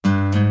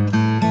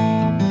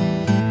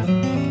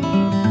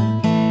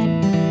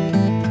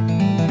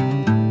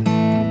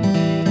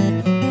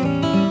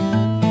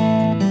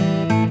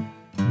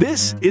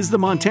This is the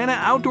Montana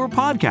Outdoor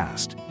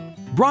Podcast,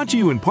 brought to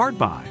you in part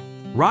by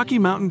Rocky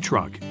Mountain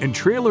Truck and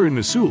Trailer in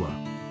Missoula,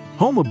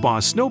 home of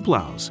Boss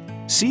Snowplows,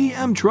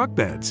 CM Truck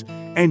Beds,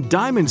 and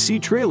Diamond Sea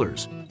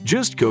Trailers.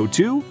 Just go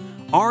to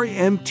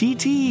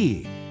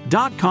rmtte.com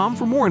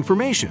for more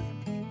information.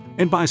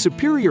 And by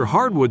Superior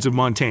Hardwoods of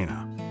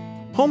Montana,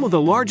 home of the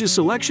largest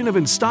selection of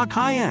in-stock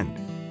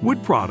high-end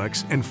wood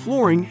products and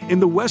flooring in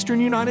the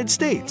western United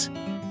States.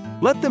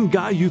 Let them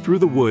guide you through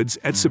the woods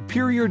at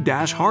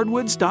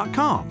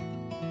superior-hardwoods.com.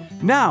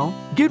 Now,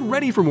 get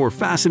ready for more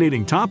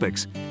fascinating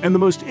topics and the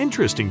most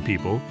interesting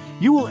people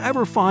you will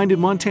ever find in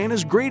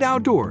Montana's great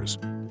outdoors.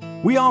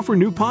 We offer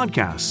new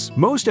podcasts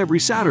most every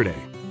Saturday.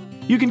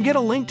 You can get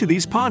a link to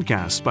these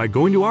podcasts by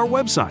going to our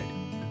website,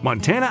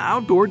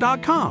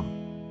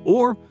 montanaoutdoor.com,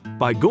 or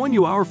by going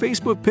to our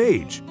Facebook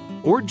page,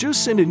 or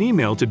just send an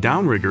email to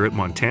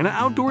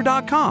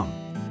downrigger@montanaoutdoor.com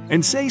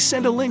and say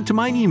send a link to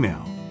my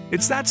email.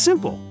 It's that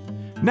simple.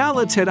 Now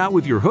let's head out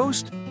with your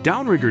host,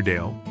 Downrigger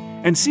Dale,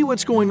 and see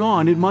what's going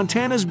on in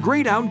Montana's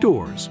great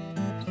outdoors.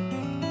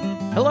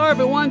 Hello,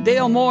 everyone.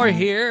 Dale Moore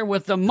here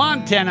with the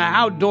Montana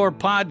Outdoor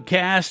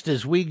Podcast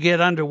as we get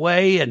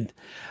underway. And,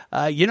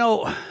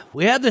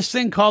 we have this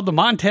thing called the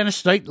Montana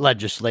State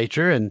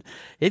Legislature, and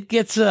it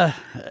gets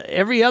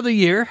every other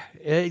year.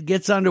 It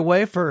gets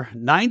underway for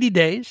 90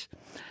 days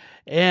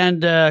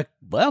and,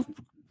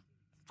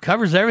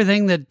 covers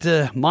everything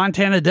that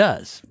Montana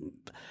does.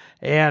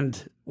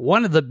 And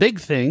one of the big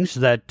things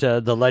that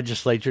the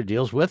legislature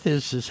deals with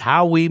is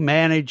how we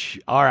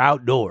manage our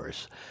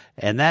outdoors.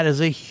 And that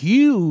is a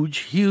huge,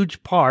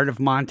 huge part of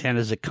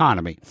Montana's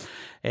economy.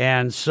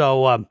 And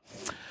so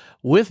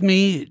with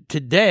me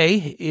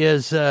today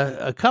is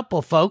a couple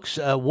of folks.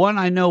 One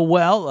I know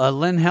well,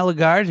 Lynn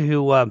Hellegard,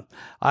 who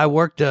I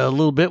worked a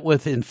little bit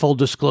with, in full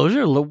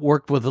disclosure,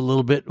 worked with a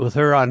little bit with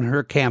her on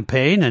her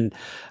campaign, and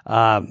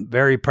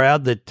very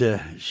proud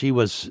that she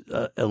was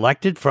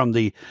elected from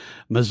the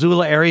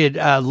Missoula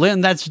area.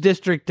 Lynn, that's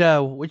district,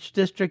 which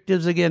district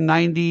is again?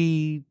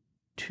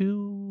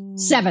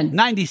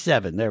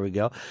 97. There we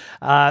go.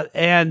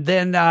 And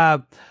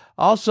then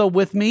also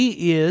with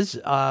me is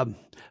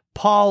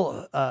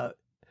Paul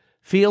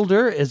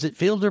Fielder. Is it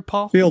Fielder,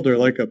 Paul? Fielder,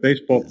 like a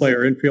baseball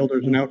player,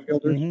 infielders and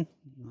outfielders. Mm-hmm.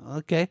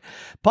 Okay.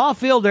 Paul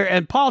Fielder.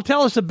 And Paul,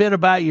 tell us a bit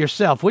about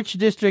yourself. Which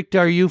district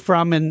are you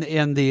from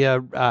in the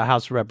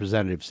House of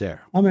Representatives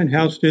there? I'm in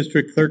House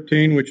District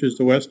 13, which is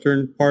the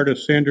western part of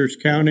Sanders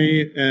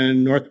County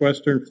and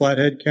northwestern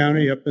Flathead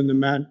County up in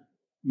the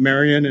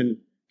Marion and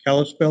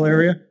Kalispell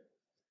area.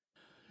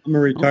 I'm a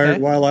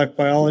retired wildlife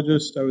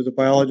biologist. I was a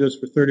biologist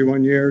for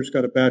 31 years,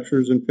 got a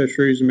bachelor's in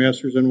fisheries, a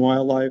master's in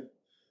wildlife,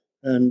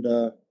 and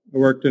I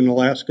worked in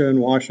Alaska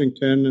and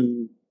Washington,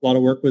 and a lot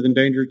of work with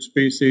endangered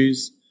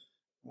species,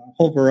 a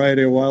whole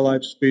variety of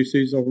wildlife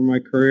species over my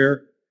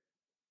career.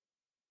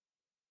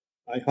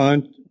 I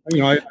hunt.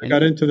 I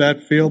got into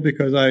that field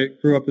because I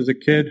grew up as a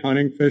kid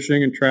hunting,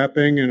 fishing, and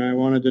trapping, and I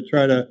wanted to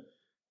try to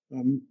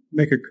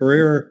make a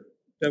career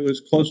that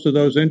was close to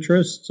those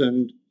interests,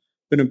 and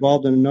been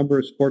involved in a number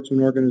of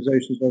sportsman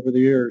organizations over the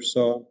years.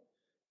 So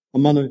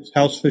I'm on the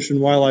House Fish and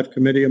Wildlife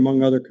Committee,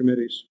 among other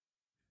committees.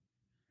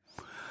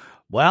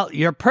 Well,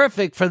 you're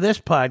perfect for this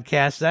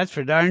podcast. That's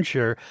for darn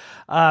sure.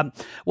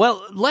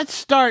 Well, let's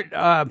start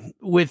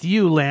with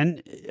you,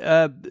 Lynn.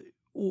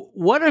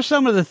 What are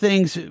some of the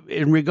things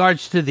in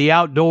regards to the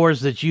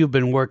outdoors that you've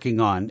been working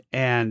on?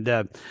 And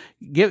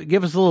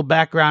give us a little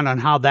background on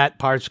how that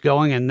part's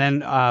going, and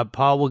then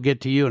Paul will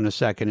get to you in a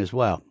second as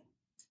well.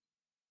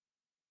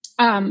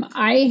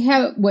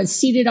 I was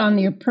seated on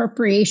the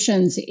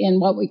appropriations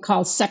in what we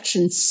call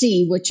Section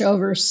C, which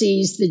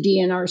oversees the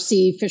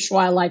DNRC, Fish,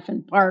 Wildlife,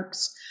 and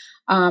Parks,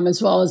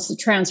 as well as the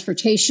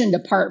Transportation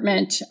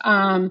Department.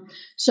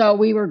 So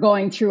we were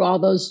going through all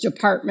those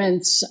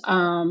departments,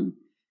 over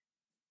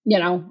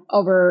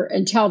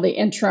until the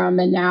interim,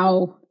 and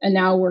now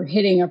we're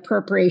hitting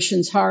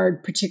appropriations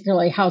hard,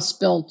 particularly House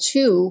Bill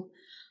 2.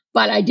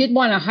 But I did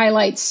want to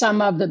highlight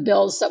some of the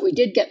bills that we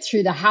did get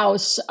through the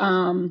House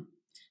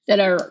that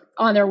are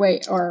on their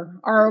way or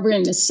are over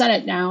in the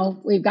Senate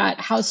now. We've got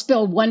House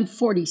Bill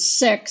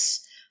 146,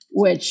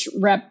 which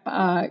Rep.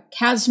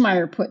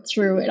 Kazmaier put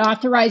through. It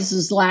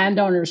authorizes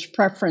landowners'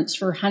 preference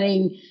for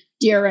hunting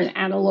deer and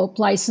antelope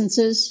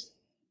licenses.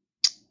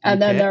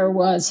 And then there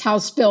was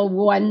House Bill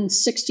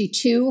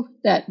 162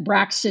 that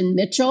Braxton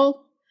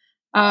Mitchell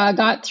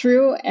got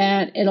through,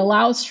 and it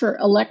allows for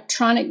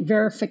electronic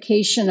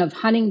verification of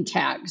hunting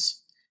tags.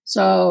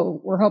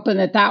 So we're hoping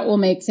that will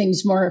make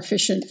things more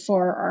efficient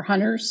for our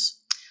hunters.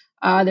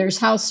 There's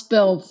House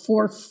Bill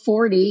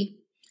 440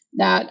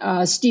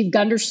 that Steve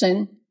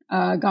Gunderson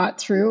got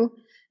through,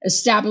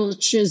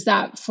 establishes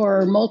that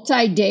for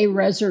multi-day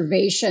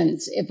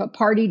reservations, if a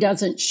party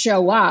doesn't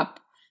show up,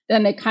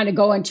 then they kind of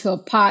go into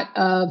a pot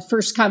of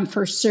first come,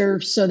 first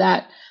serve, so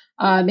that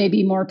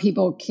maybe more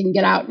people can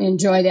get out and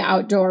enjoy the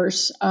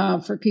outdoors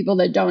for people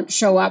that don't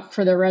show up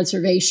for their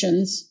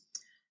reservations.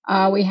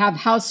 We have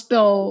House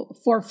Bill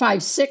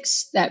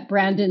 456 that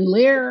Brandon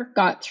Lear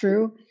got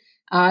through,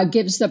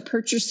 gives the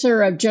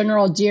purchaser of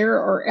general deer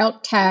or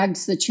elk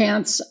tags the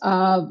chance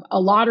of a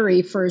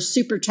lottery for a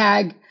super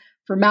tag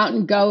for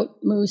mountain goat,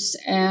 moose,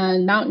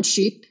 and mountain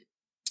sheep.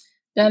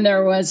 Then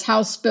there was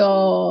House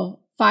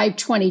Bill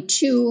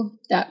 522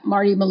 that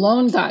Marty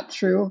Malone got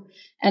through,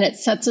 and it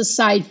sets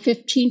aside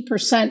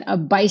 15%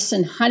 of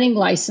bison hunting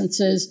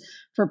licenses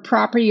for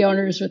property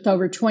owners with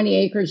over 20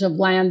 acres of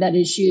land that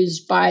is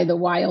used by the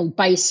wild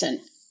bison.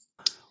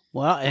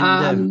 Well,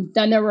 and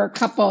then there were a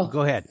couple.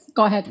 Go ahead.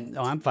 Go ahead.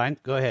 No, I'm fine.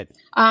 Go ahead.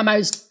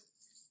 I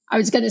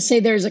was going to say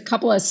there's a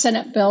couple of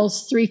Senate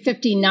bills,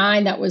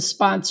 359 that was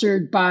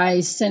sponsored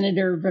by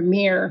Senator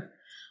Vermeer,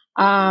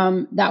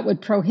 that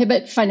would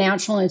prohibit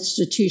financial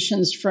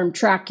institutions from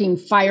tracking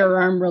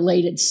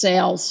firearm-related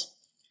sales,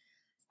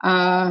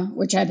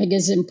 which I think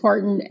is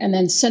important. And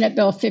then Senate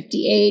Bill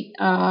 58,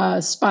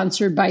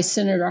 sponsored by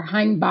Senator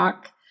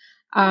Heinbach,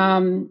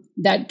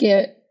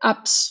 that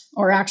ups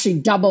or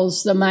actually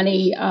doubles the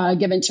money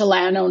given to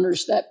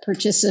landowners that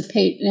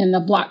participate in the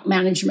block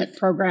management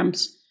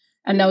programs.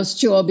 And those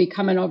two will be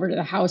coming over to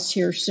the House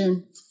here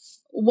soon.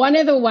 One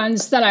of the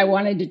ones that I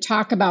wanted to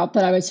talk about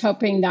that I was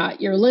hoping that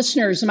your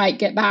listeners might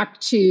get back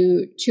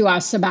to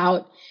us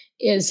about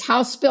is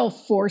House Bill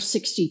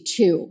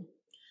 462.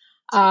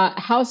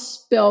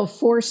 House Bill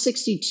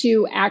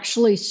 462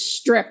 actually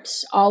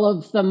strips all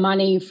of the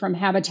money from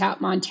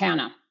Habitat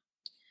Montana.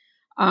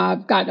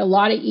 I've got a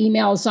lot of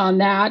emails on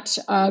that.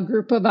 A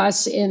group of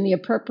us in the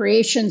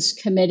Appropriations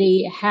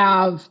Committee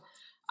have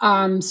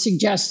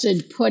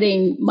suggested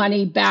putting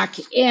money back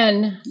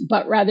in,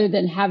 but rather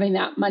than having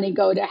that money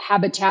go to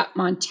Habitat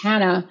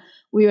Montana,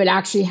 we would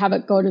actually have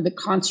it go to the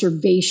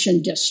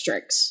conservation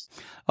districts.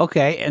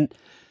 Okay,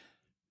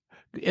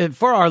 and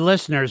for our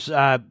listeners,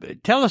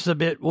 tell us a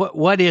bit,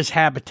 what is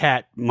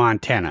Habitat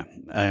Montana?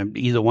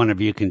 Either one of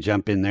you can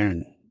jump in there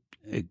and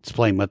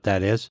explain what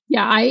that is.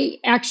 Yeah, I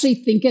actually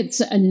think it's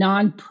a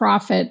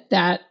nonprofit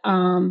that,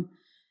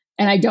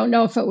 and I don't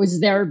know if it was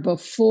there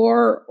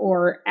before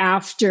or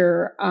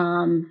after,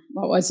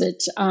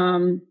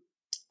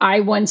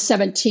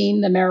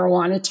 I-117, the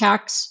marijuana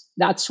tax.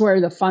 That's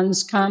where the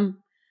funds come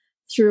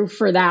through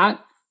for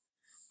that.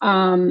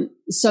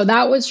 So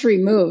that was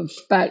removed,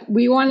 but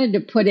we wanted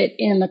to put it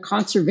in the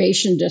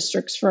conservation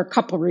districts for a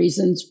couple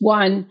reasons.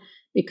 One,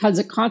 because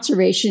the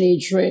conservation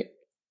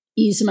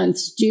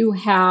easements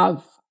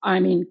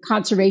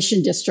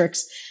conservation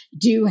districts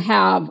do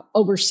have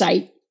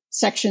oversight.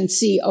 Section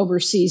C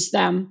oversees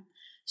them.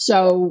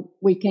 So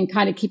we can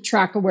kind of keep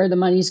track of where the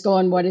money's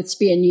going, what it's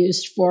being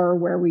used for,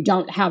 where we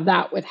don't have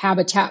that with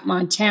Habitat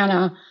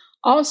Montana.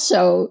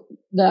 Also,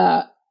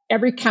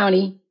 every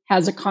county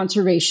has a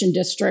conservation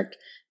district.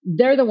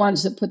 They're the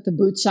ones that put the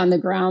boots on the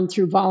ground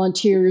through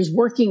volunteers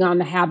working on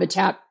the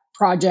habitat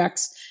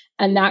projects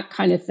and that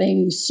kind of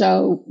thing.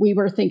 So we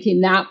were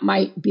thinking that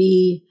might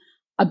be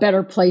a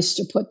better place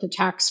to put the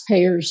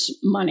taxpayers'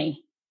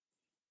 money.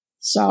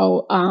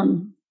 So,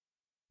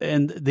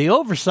 and the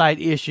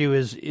oversight issue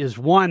is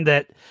one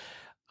that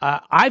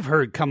I've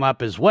heard come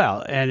up as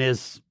well, and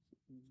is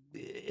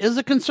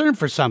a concern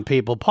for some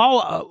people.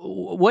 Paul,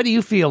 what do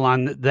you feel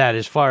on that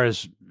as far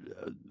as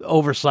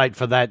oversight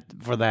for that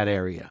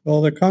area?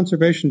 Well, the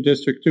conservation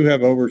district do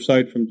have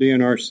oversight from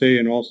DNRC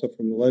and also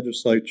from the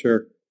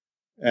legislature.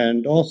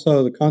 And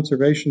also the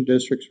conservation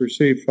districts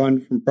receive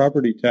funds from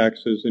property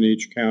taxes in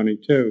each county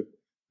too.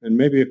 And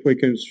maybe if we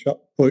can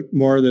put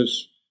more of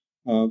this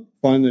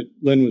fund that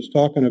Lynn was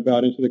talking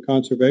about into the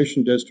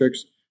conservation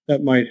districts,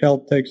 that might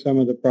help take some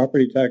of the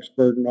property tax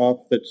burden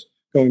off that's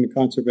going to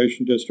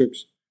conservation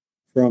districts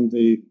from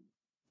the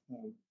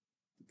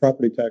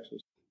property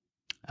taxes.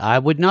 I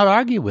would not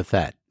argue with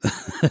that.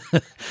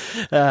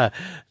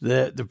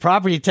 The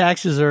property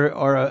taxes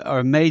are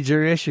a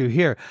major issue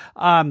here.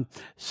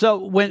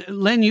 So when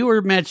Lynn, you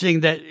were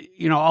mentioning that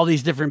all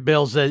these different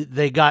bills that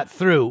they got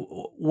through.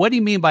 What do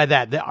you mean by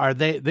that?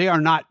 They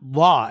are not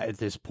law at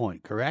this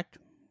point, correct?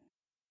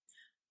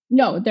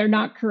 No, they're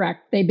not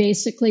correct. They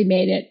basically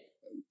made it.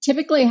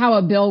 Typically, how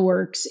a bill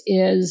works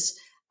is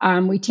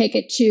we take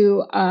it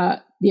to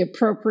the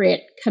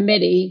appropriate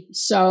committee.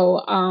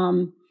 So.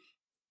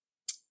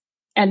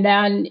 And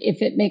then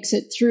if it makes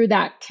it through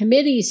that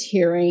committee's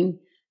hearing,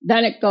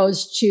 then it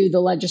goes to the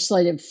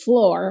legislative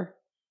floor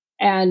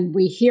and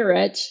we hear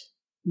it,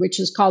 which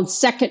is called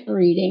second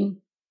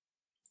reading.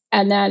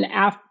 And then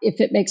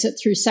if it makes it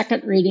through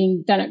second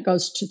reading, then it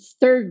goes to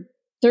third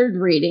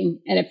reading.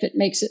 And if it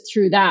makes it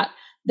through that,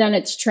 then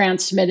it's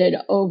transmitted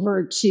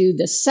over to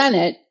the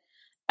Senate,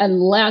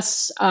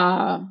 unless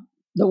the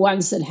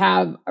ones that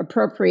have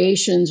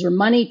appropriations or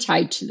money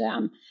tied to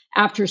them.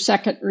 After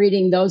second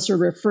reading, those are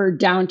referred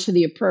down to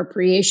the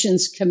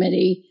Appropriations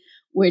Committee,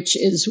 which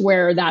is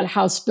where that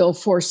House Bill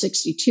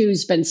 462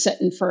 has been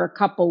sitting for a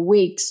couple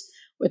weeks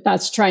with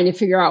us trying to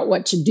figure out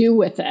what to do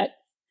with it.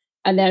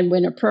 And then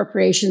when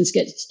appropriations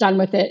gets done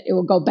with it, it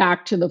will go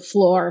back to the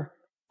floor.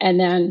 And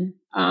then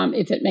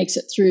if it makes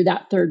it through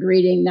that third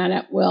reading, then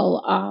it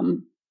will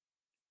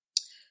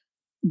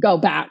go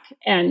back.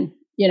 And,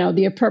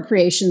 the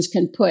appropriations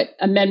can put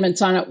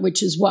amendments on it,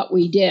 which is what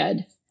we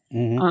did.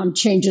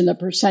 changing the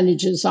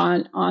percentages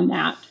on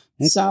that.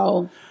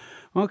 So,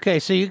 okay,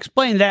 so you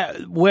explained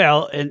that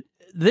well, and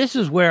this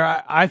is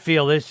where I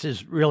feel this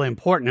is really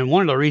important. And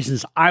one of the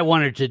reasons I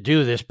wanted to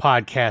do this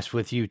podcast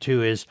with you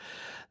too is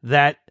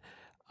that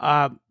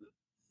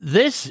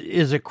this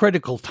is a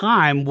critical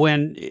time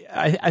when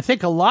I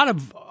think a lot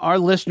of our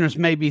listeners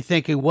may be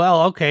thinking,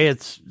 well, okay,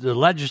 it's the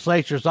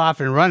legislature's off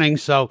and running,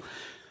 so,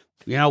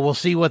 we'll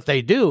see what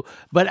they do.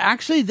 But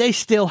actually, they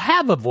still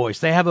have a voice.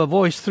 They have a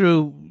voice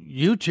through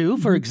you two,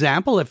 for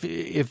example,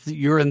 if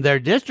you're in their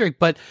district.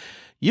 But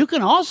you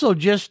can also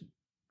just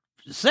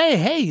say,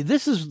 hey,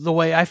 this is the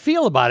way I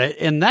feel about it.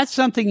 And that's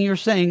something you're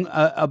saying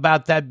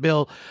about that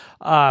bill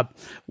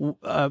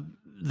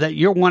that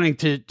you're wanting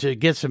to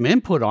get some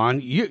input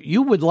on.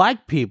 You would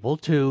like people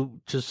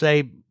to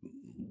say,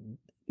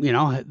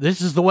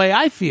 this is the way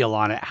I feel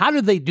on it. How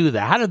do they do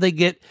that? How do they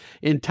get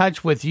in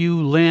touch with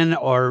you, Lynn,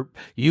 or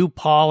you,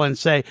 Paul, and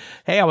say,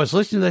 hey, I was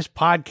listening to this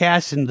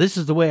podcast and this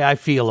is the way I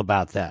feel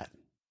about that?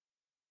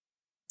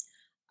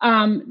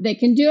 They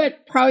can do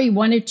it probably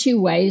one of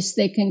two ways.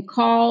 They can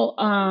call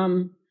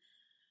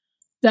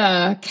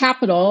the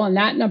Capitol, and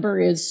that number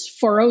is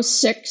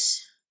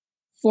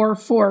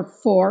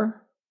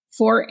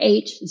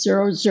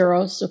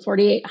 406-444-4800, so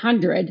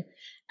 4800.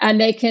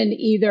 And they can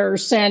either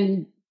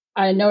send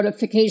a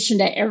notification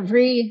to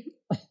every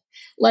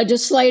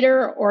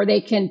legislator, or they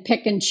can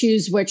pick and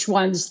choose which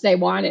ones they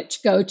want it to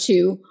go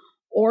to,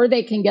 or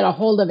they can get a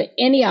hold of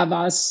any of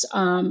us.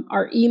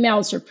 Our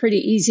emails are pretty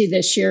easy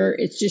this year.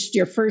 It's just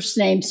your first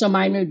name. So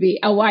mine would be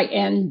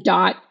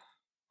lyn.hellegard,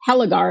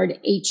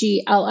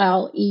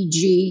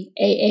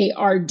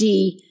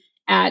 HELLEGAARD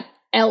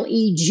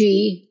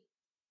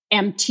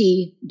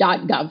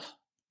 @legmt.gov.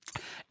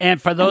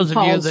 And for those of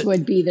you that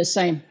would be the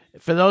same.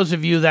 For those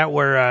of you that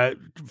were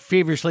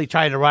feverishly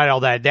trying to write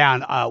all that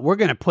down, we're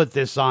going to put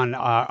this on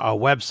our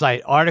website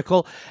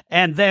article.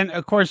 And then,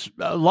 of course,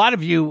 a lot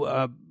of you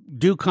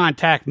do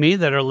contact me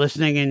that are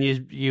listening, and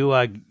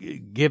you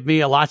give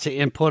me lots of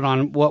input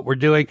on what we're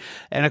doing.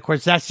 And, of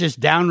course, that's just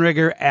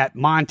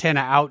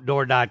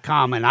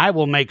downrigger@montanooutdoor.com. And I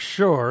will make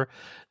sure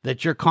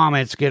that your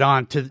comments get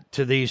on to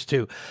these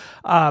two.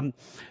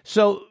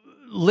 So,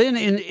 Lynn,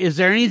 is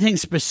there anything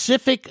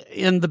specific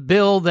in the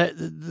bill, that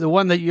the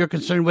one that you're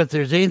concerned with?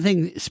 There's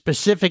anything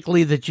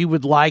specifically that you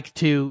would like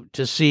to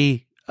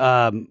see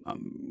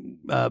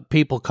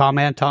people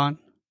comment on?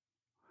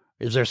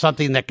 Is there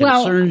something that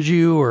concerns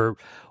you, or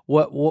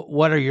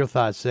what are your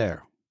thoughts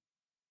there?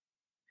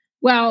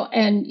 Well,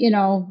 and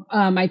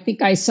I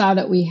think I saw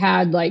that we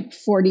had like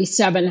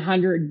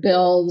 4,700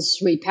 bills.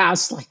 We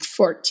passed like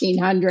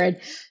 1,400.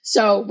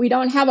 So we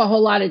don't have a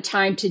whole lot of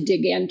time to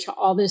dig into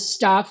all this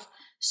stuff.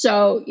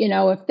 So,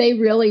 if they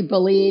really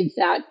believe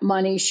that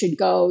money should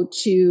go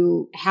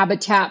to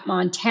Habitat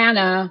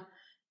Montana,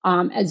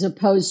 as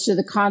opposed to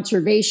the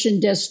conservation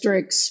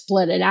district,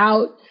 split it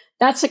out,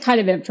 that's the kind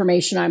of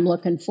information I'm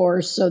looking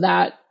for, so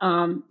that,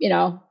 I'm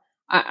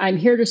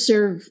here to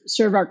serve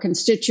our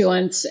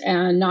constituents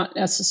and not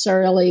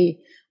necessarily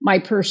my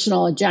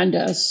personal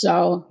agenda.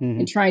 So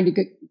in trying to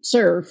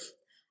serve,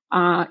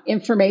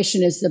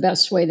 information is the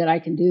best way that I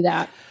can do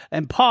that.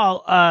 And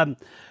Paul,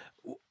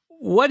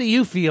 what do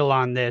you feel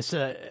on this?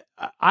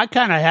 I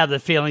kind of have the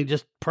feeling,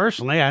 just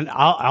personally, and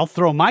I'll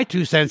throw my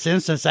 2 cents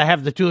in since I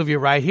have the two of you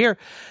right here,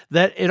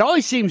 that it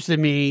always seems to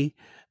me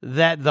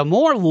that the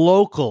more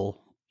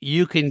local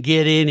you can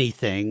get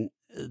anything,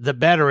 the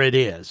better it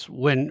is.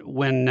 When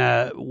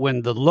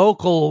the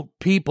local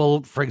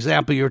people, for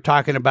example, you're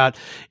talking about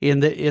in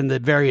the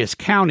various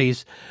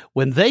counties,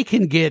 when they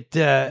can get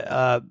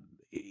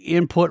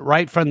input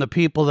right from the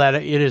people that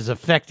it is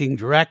affecting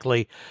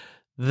directly,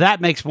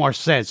 that makes more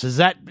sense. Is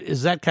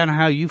that kind of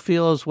how you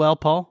feel as well,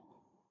 Paul?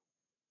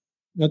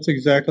 That's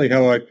exactly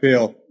how I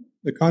feel.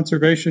 The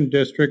conservation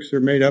districts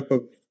are made up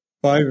of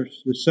 5 or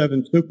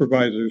 7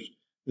 supervisors,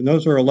 and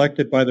those are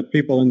elected by the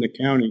people in the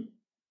county.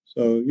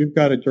 So you've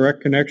got a direct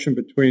connection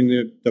between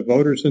the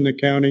voters in the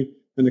county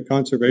and the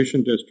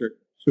conservation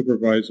district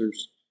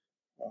supervisors.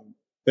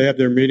 They have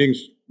their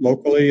meetings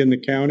locally in the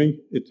county.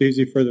 It's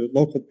easy for the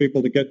local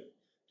people to get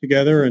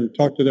together and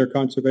talk to their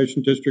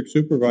conservation district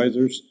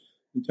supervisors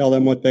and tell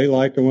them what they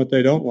like and what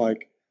they don't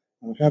like.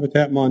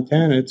 Habitat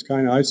Montana, it's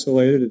kind of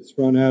isolated. It's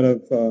run out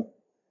of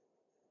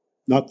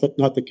not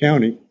the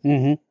county.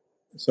 Mm-hmm.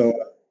 So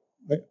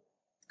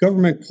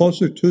government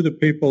closer to the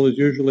people is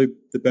usually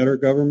the better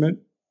government.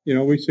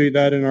 We see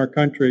that in our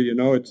country.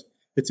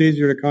 It's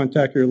easier to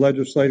contact your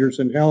legislators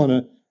in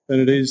Helena than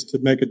it is to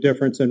make a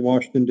difference in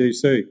Washington,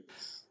 D.C.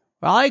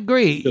 Well, I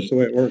agree. Just the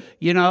way it works.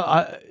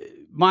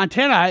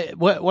 Montana,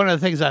 one of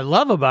the things I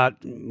love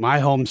about my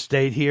home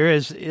state here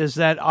is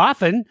that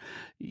often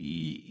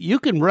you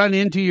can run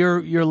into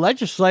your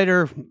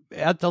legislator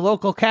at the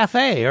local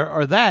cafe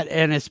or that,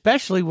 and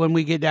especially when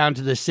we get down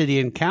to the city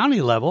and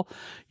county level,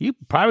 you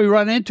probably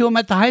run into them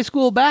at the high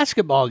school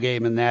basketball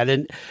game and that,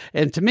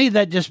 and to me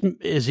that just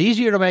is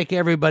easier to make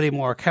everybody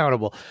more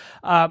accountable.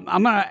 I'm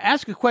going to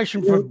ask a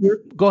question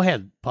go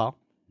ahead, Paul.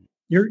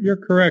 You're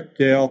correct,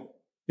 Dale.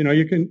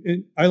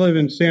 I live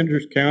in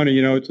Sanders County.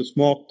 It's a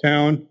small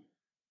town,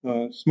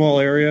 small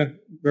area,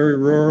 very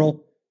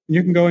rural. And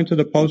you can go into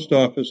the post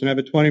office and have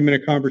a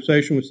 20-minute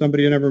conversation with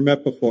somebody you never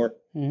met before.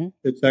 Mm-hmm.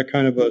 It's that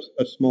kind of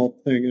a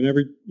small thing.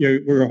 And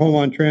we're home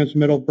on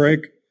transmittal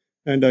break,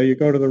 and you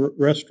go to the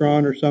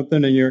restaurant or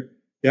something, and you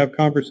have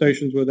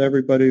conversations with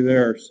everybody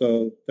there.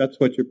 So that's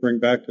what you bring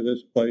back to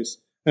this place.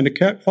 And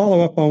to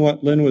follow up on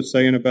what Lynn was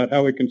saying about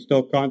how we can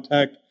still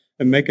contact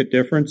and make a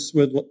difference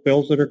with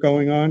bills that are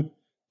going on,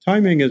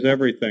 timing is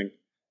everything.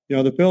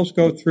 The bills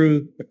go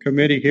through a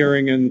committee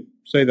hearing in,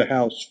 say, the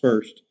House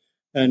first.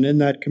 And in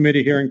that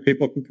committee hearing,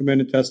 people can come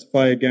in and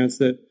testify against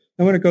it.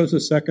 And when it goes to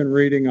second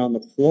reading on the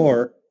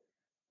floor,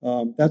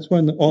 that's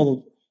when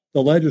all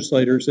the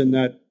legislators in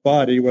that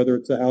body, whether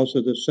it's the House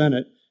or the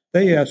Senate,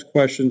 they ask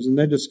questions and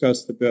they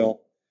discuss the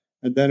bill.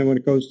 And then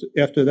when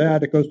after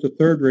that, it goes to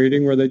third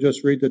reading, where they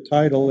just read the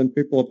title, and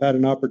people have had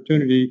an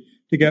opportunity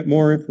to get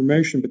more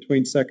information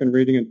between second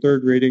reading and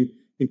third reading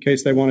in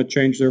case they want to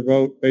change their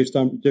vote based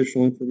on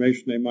additional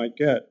information they might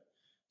get.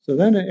 So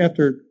then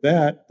after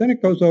that, then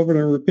it goes over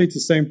and repeats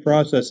the same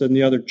process in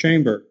the other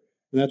chamber.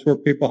 And that's where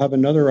people have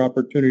another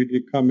opportunity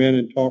to come in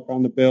and talk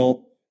on the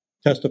bill,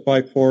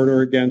 testify for it or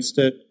against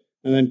it,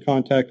 and then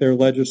contact their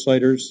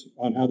legislators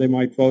on how they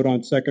might vote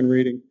on second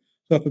reading.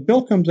 So if a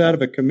bill comes out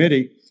of a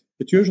committee,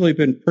 it's usually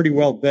been pretty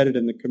well vetted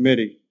in the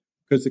committee,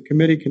 because the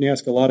committee can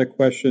ask a lot of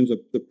questions of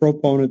the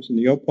proponents and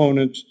the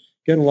opponents,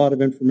 get a lot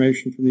of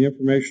information from the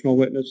informational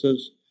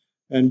witnesses.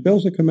 And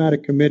bills that come out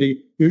of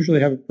committee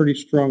usually have a pretty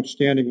strong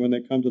standing when they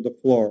come to the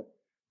floor.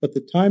 But the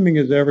timing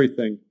is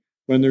everything.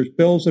 When there's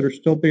bills that are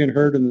still being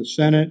heard in the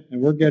Senate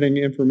and we're getting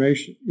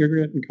information,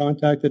 you're getting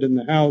contacted in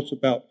the House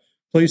about,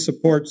 please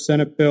support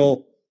Senate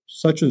bill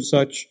such and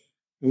such,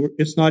 and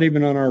it's not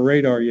even on our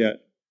radar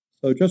yet.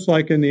 So just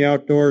like in the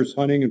outdoors,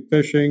 hunting and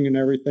fishing and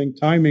everything,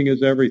 timing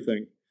is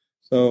everything.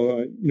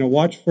 So,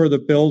 watch for the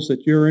bills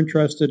that you're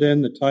interested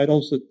in, the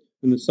titles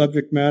and the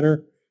subject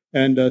matter,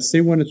 and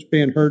see when it's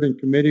being heard in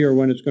committee or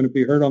when it's going to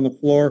be heard on the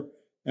floor,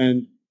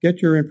 and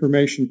get your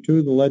information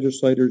to the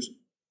legislators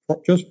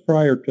just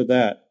prior to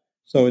that,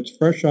 so it's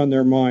fresh on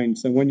their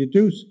minds. And when you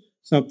do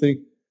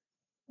something,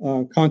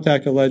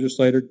 contact a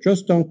legislator,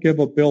 just don't give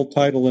a bill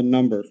title and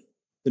number.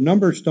 The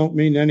numbers don't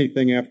mean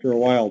anything after a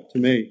while to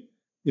me,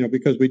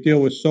 because we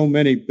deal with so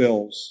many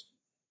bills,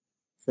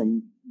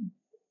 from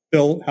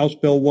House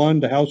Bill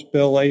 1 to House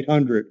Bill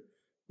 800,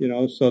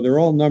 so they're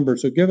all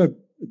numbers. So give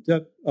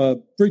a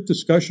brief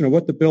discussion of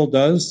what the bill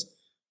does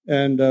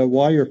and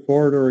why you're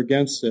for it or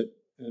against it,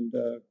 and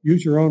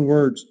use your own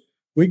words.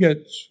 We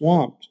get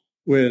swamped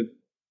with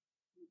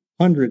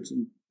hundreds,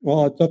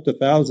 it's up to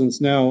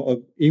thousands now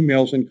of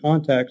emails and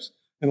contacts,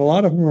 and a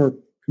lot of them are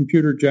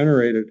computer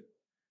generated,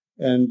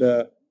 and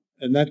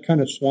that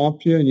kind of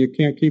swamps you, and you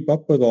can't keep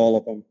up with all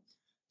of them.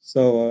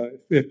 So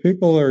if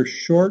people are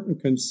short and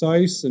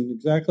concise and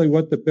exactly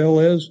what the bill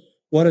is,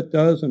 what it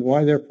does, and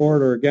why they're for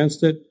it or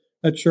against it,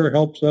 that sure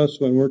helps us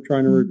when we're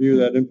trying to review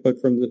that input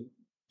from the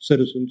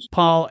citizens.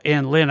 Paul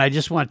and Lynn, I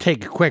just want to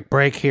take a quick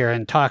break here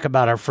and talk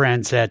about our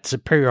friends at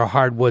Superior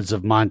Hardwoods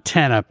of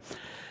Montana.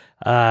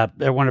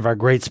 They're one of our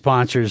great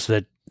sponsors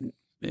that,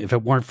 if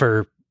it weren't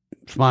for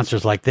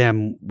sponsors like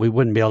them, we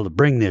wouldn't be able to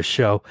bring this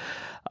show.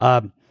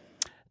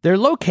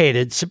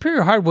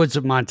 Superior Hardwoods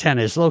of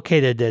Montana is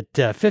located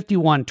at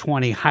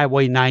 5120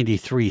 Highway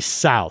 93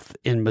 South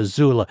in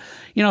Missoula.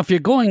 If you're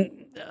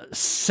going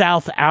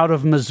south out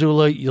of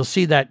Missoula, you'll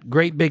see that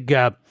great big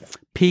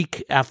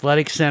Peak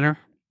Athletic Center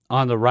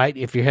on the right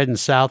if you're heading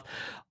south.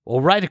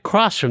 Well, right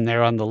across from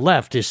there on the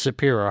left is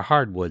Superior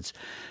Hardwoods.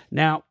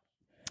 Now,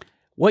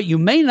 what you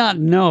may not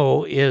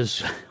know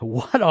is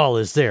what all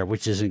is there,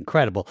 which is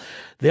incredible.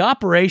 The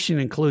operation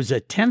includes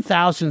a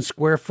 10,000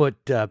 square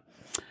foot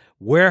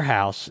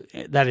warehouse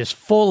that is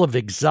full of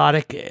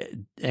exotic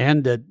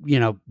and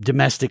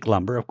domestic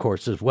lumber, of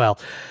course, as well.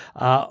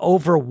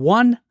 Over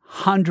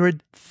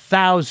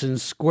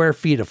 100,000 square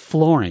feet of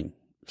flooring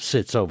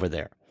sits over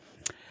there.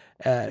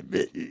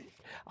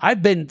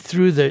 I've been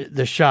through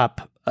the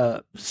shop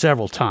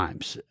several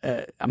times.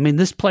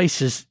 This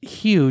place is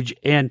huge,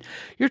 and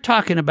you're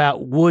talking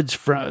about woods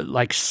from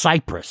like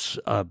cypress,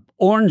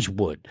 orange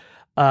wood.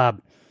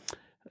 The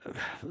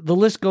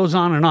list goes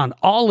on and on.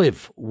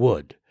 Olive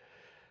wood.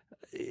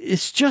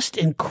 It's just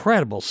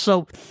incredible.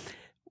 So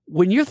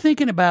when you're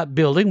thinking about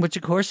building, which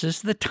of course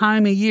is the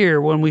time of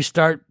year when we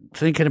start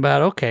thinking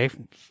about, okay,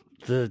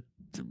 the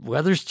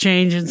weather's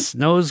changing,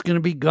 snow's going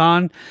to be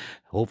gone,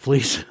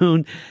 hopefully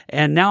soon.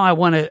 And now I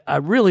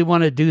really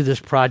want to do this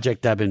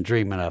project I've been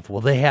dreaming of. Well,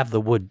 they have the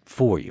wood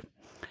for you.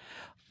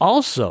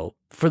 Also,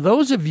 for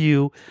those of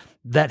you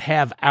that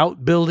have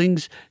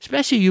outbuildings,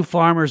 especially you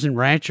farmers and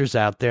ranchers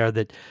out there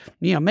that,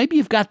 maybe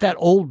you've got that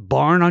old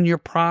barn on your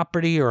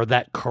property or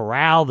that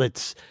corral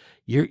that's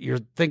you're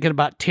thinking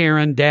about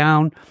tearing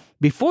down.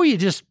 Before you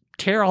just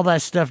tear all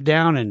that stuff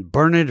down and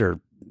burn it or,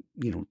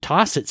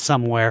 toss it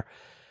somewhere,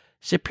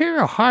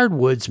 Superior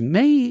Hardwoods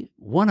may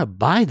want to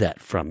buy that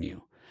from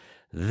you.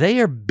 they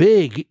are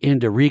big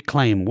into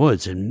reclaimed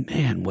woods, and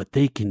man, what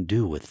they can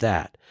do with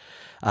that.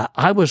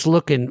 I was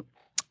looking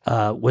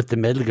with the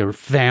Medliger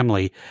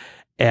family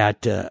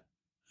at a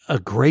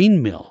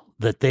grain mill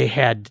that they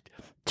had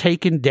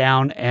taken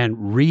down and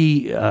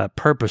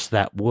repurposed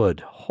that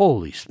wood.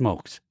 Holy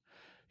smokes.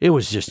 It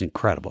was just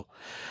incredible.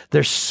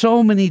 There's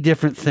so many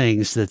different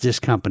things that this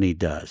company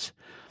does.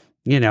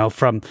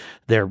 From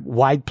their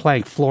wide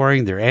plank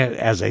flooring,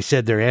 as I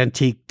said, their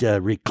antique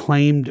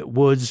reclaimed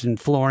woods and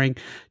flooring,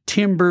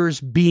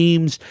 timbers,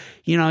 beams.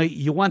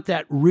 You want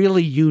that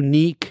really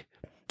unique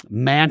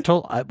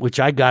mantle, which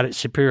I got at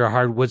Superior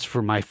Hardwoods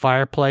for my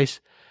fireplace.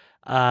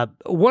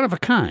 One of a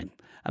kind.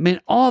 I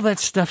mean, all that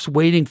stuff's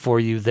waiting for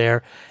you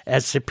there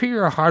at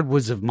Superior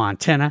Hardwoods of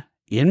Montana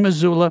in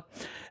Missoula.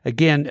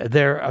 Again,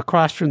 they're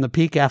across from the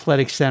Peak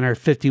Athletic Center,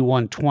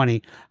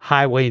 5120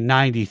 Highway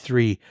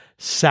 93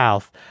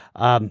 South.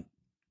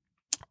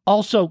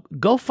 Also,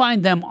 go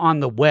find them on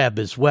the web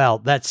as well.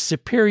 That's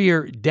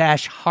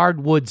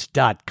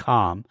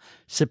superior-hardwoods.com.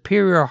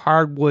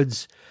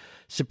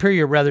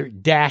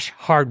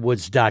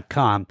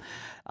 Superior-hardwoods.com.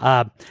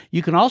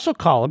 You can also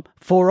call them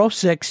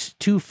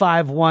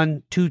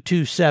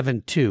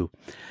 406-251-2272.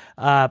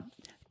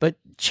 But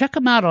check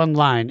them out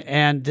online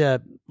and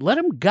let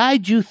them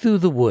guide you through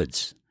the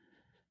woods.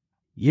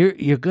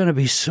 You're going to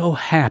be so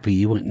happy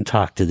you went and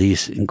talked to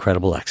these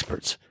incredible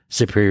experts,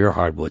 Superior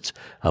Hardwoods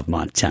of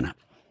Montana.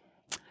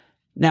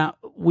 Now,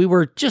 we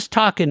were just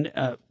talking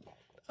a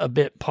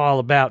bit, Paul,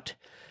 about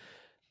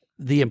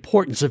the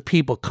importance of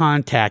people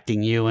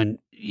contacting you, and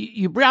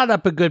you brought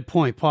up a good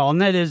point, Paul, and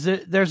that is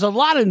that there's a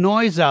lot of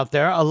noise out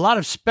there, a lot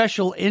of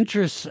special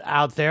interests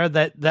out there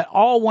that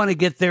all want to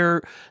get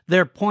their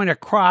point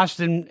across,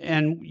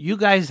 and you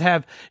guys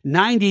have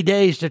 90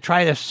 days to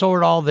try to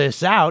sort all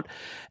this out.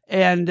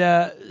 And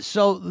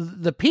so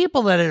the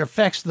people that it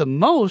affects the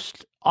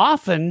most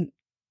often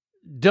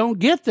don't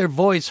get their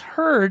voice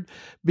heard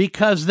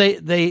because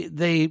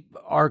they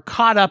are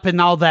caught up in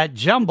all that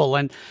jumble.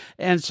 And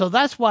so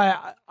that's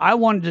why I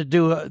wanted to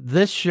do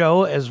this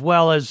show, as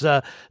well as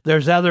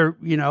there's other,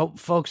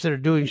 folks that are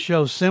doing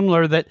shows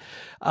similar that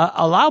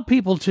allow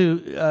people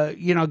to,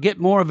 get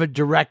more of a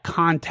direct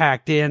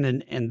contact in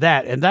and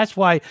that. And that's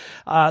why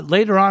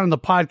later on in the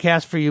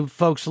podcast, for you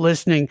folks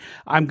listening,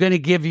 I'm going to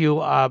give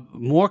you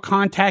more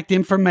contact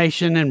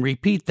information and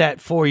repeat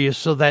that for you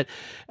so that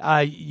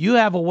you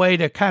have a way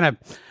to kind of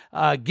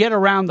get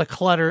around the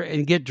clutter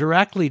and get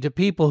directly to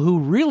people who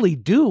really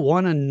do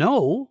want to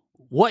know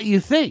what you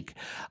think.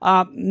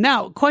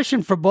 Now,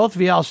 question for both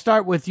of you. I'll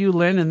start with you,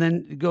 Lynn, and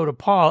then go to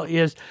Paul.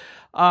 Is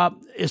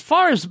as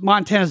far as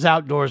Montana's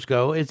outdoors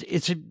go,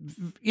 it's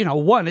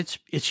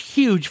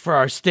huge for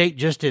our state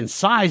just in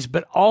size,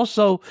 but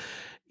also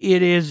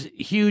it is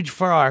huge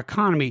for our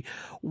economy.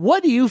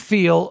 What do you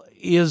feel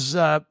is?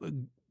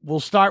 We'll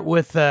start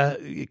with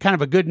kind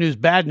of a good news,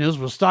 bad news.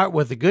 We'll start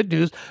with the good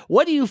news.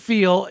 What do you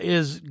feel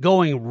is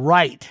going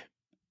right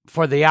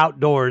for the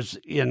outdoors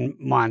in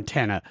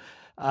Montana?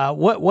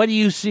 What do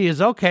you see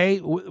as, okay,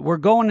 we're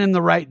going in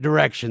the right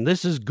direction.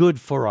 This is good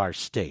for our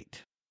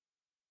state?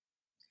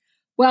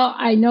 Well,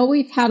 I know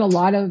we've had a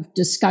lot of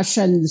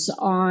discussions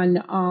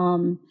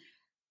on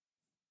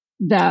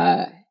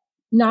the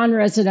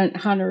non-resident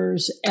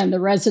hunters and the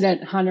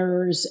resident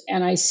hunters,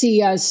 and I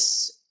see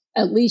us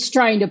at least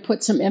trying to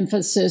put some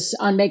emphasis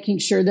on making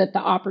sure that the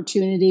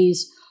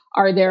opportunities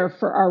are there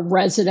for our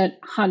resident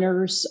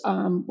hunters.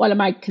 One of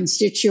my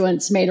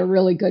constituents made a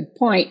really good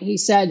point. He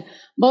said,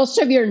 most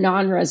of your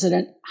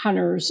non-resident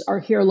hunters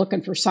are here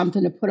looking for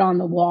something to put on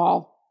the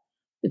wall.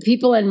 The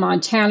people in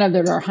Montana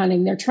that are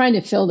hunting, they're trying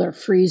to fill their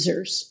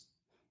freezers.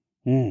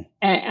 And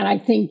I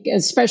think,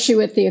 especially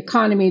with the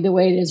economy the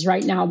way it is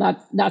right now,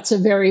 that's a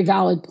very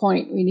valid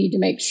point. We need to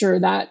make sure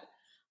that,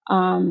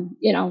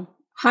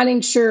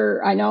 hunting,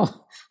 sure, I know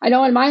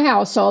in my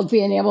household,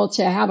 being able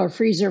to have a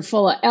freezer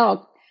full of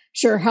elk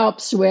sure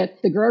helps with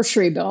the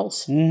grocery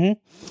bills. Mm-hmm.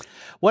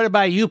 What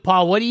about you,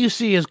 Paul? What do you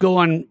see as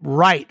going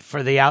right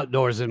for the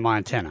outdoors in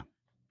Montana?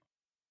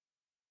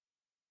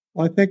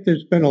 Well, I think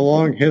there's been a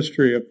long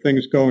history of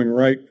things going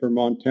right for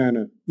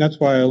Montana. That's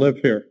why I live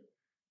here,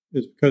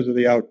 is because of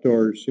the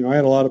outdoors. I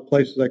had a lot of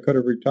places I could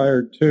have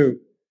retired to,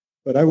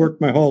 but I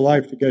worked my whole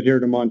life to get here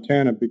to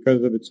Montana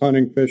because of its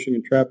hunting, fishing,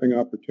 and trapping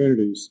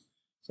opportunities.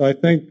 So I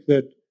think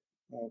that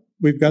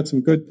we've got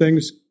some good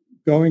things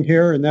going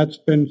here, and that's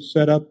been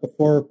set up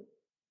before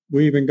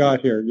we even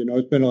got here.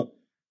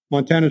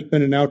 Montana's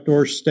been an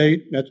outdoor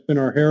state. That's been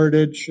our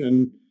heritage,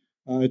 and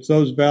it's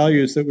those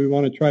values that we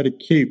want to try to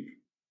keep.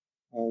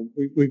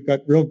 We've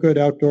got real good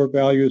outdoor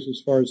values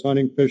as far as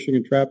hunting, fishing,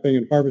 and trapping,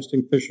 and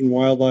harvesting fish and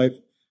wildlife.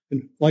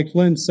 And like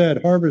Lynn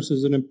said, harvest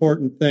is an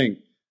important thing.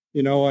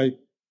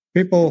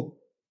 People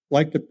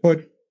like to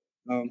put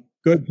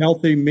good,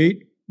 healthy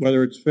meat,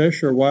 whether it's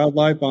fish or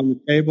wildlife, on the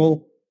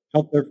table,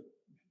 help their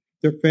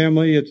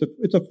family.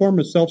 It's a form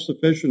of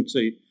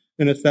self-sufficiency,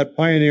 and it's that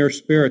pioneer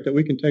spirit that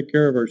we can take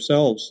care of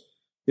ourselves,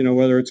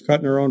 whether it's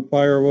cutting our own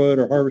firewood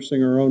or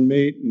harvesting our own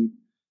meat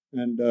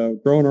and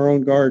growing our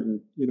own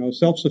garden.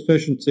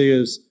 Self-sufficiency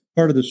is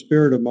part of the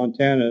spirit of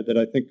Montana that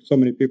I think so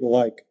many people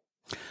like.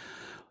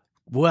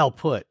 Well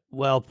put.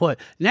 Well put.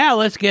 Now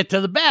let's get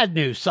to the bad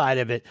news side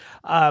of it.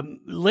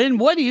 Lynn,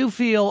 what do you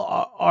feel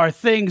are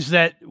things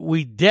that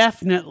we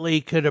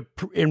definitely could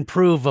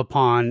improve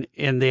upon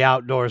in the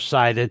outdoor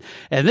side?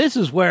 And this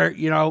is where,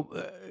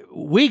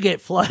 we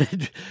get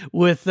flooded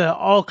with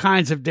all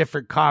kinds of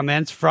different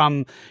comments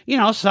from,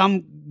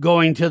 some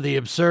going to the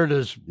absurd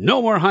as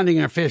no more hunting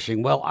or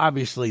fishing. Well,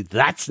 obviously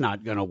that's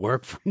not going to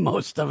work for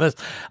most of us.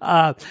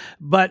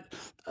 But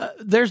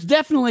there's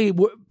definitely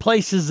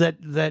places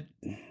that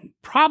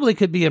probably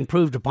could be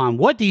improved upon.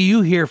 What do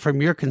you hear from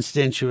your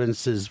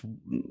constituents is,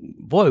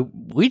 boy,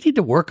 we need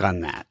to work on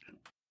that?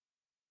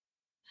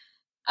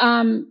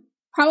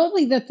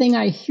 Probably the thing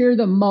I hear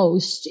the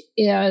most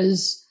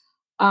is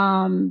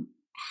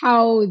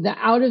how the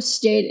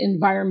out-of-state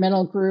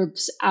environmental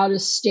groups,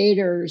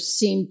 out-of-staters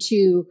seem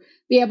to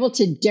be able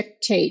to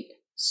dictate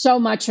so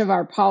much of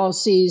our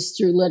policies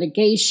through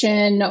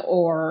litigation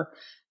or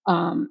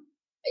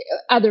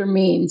other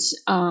means.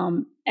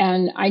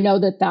 And I know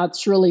that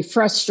that's really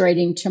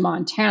frustrating to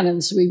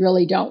Montanans. We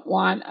really don't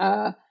want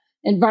an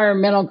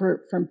environmental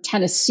group from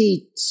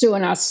Tennessee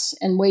suing us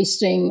and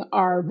wasting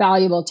our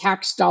valuable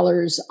tax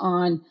dollars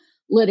on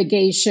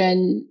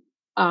litigation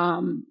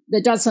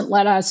that doesn't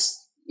let us,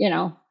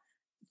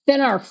 thin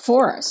our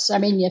forests. I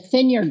mean, you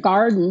thin your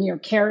garden, your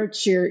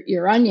carrots,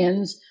 your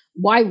onions.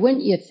 Why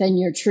wouldn't you thin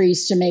your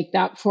trees to make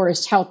that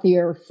forest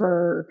healthier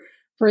for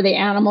the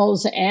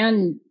animals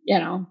and,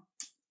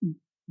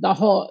 the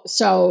whole?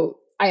 So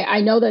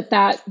I know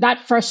that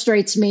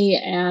frustrates me,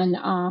 and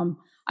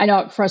I know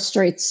it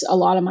frustrates a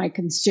lot of my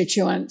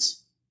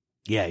constituents.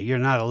 Yeah, you're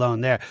not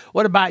alone there.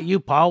 What about you,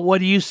 Paul? What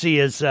do you see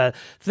as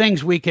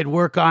things we could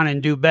work on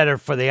and do better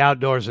for the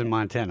outdoors in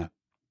Montana?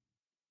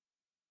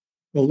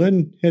 Well,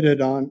 Lynn hit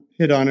on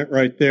it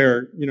right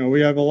there. We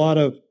have a lot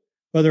of,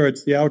 whether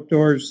it's the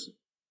outdoors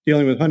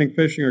dealing with hunting,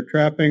 fishing, or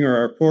trapping, or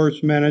our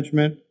forest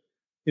management,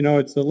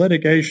 it's the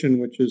litigation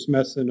which is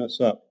messing us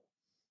up.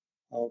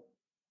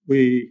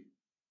 We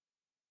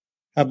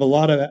have a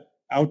lot of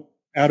out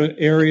of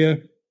area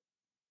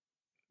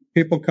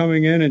people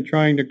coming in and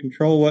trying to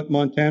control what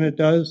Montana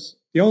does.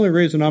 The only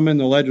reason I'm in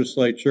the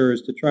legislature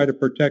is to try to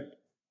protect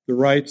the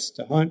rights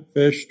to hunt,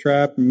 fish,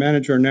 trap, and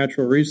manage our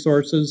natural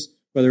resources,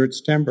 whether it's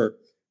timber.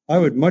 I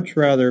would much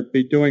rather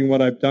be doing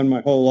what I've done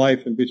my whole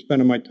life and be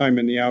spending my time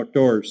in the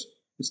outdoors.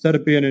 Instead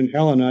of being in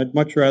Helena, I'd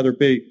much rather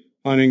be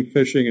hunting,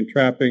 fishing, and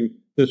trapping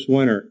this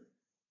winter.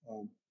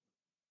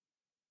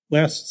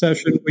 Last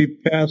session, we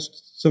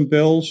passed some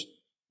bills,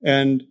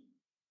 and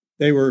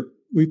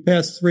we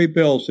passed 3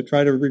 bills to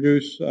try to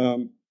reduce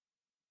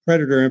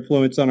predator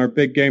influence on our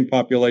big game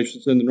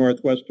populations in the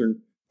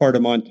northwestern part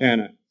of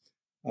Montana.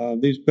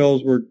 These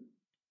bills were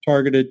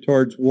targeted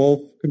towards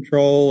wolf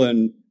control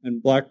and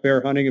black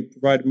bear hunting and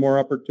provided more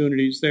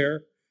opportunities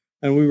there.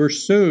 And we were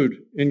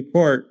sued in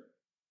court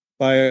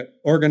by an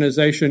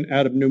organization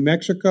out of New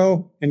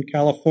Mexico and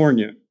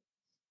California.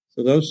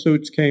 So those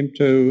suits came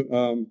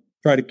to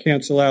try to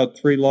cancel out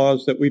 3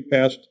 laws that we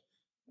passed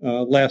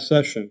last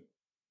session.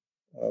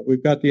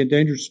 We've got the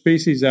Endangered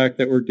Species Act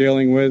that we're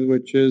dealing with,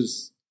 which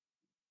is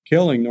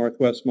killing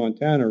northwest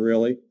Montana,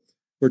 really.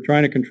 We're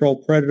trying to control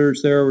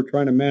predators there. We're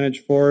trying to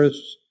manage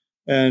forests.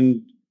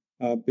 And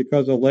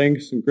because of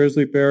lynx and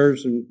grizzly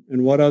bears and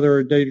what other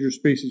endangered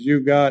species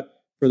you've got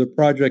for the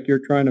project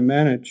you're trying to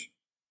manage,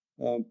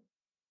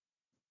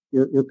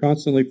 we're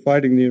constantly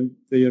fighting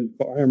the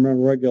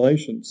environmental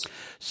regulations.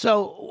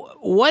 So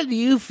what do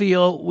you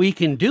feel we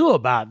can do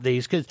about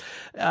these? Because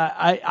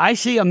I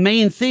see a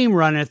main theme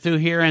running through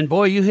here, and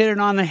boy, you hit it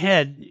on the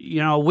head.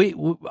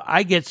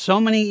 I get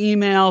so many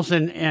emails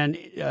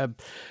and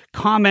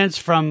comments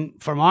from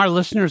our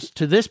listeners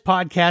to this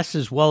podcast,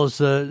 as well as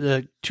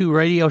the 2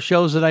 radio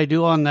shows that I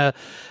do on the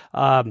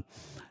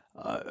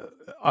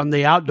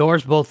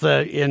outdoors, both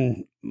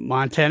in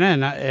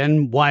Montana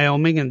and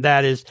Wyoming, and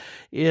that is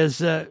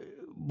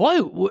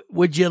boy,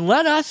 would you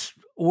let us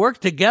work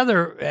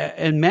together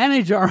and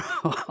manage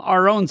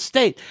our own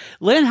state?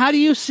 Lynn, how do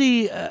you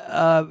see?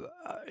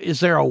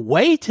 Is there a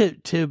way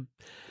to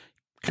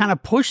kind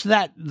of push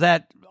that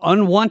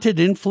unwanted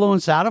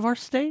influence out of our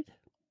state?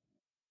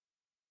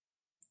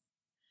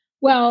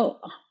 Well,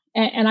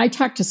 and I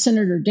talked to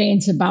Senator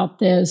Daines about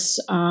this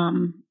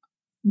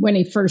when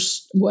he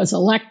first was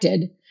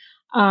elected.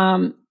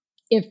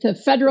 If the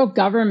federal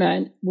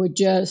government would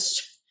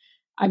just,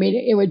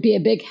 it would be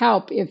a big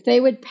help if they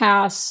would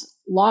pass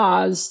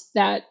laws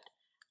that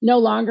no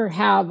longer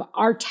have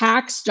our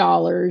tax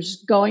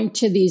dollars going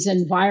to these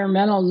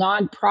environmental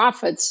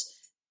nonprofits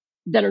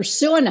that are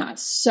suing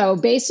us. So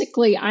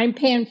basically, I'm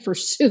paying for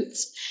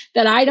suits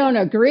that I don't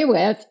agree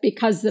with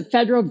because the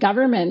federal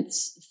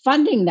government's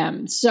funding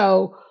them.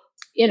 So,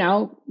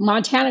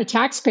 Montana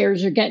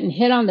taxpayers are getting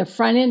hit on the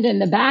front end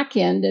and the back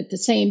end at the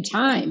same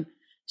time.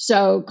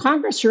 So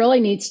Congress really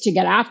needs to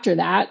get after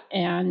that.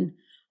 And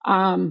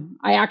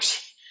I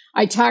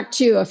talked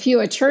to a few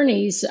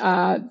attorneys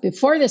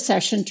before the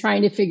session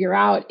trying to figure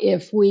out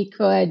if we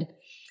could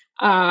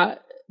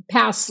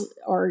pass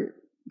or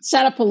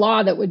set up a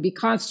law that would be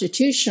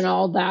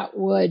constitutional that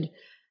would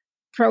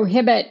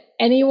prohibit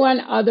anyone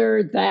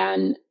other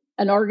than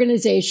an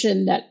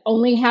organization that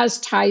only has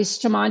ties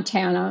to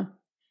Montana,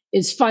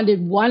 is funded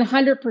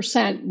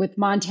 100% with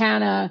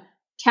Montana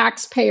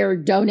taxpayer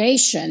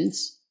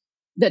donations,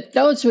 that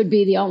those would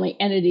be the only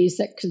entities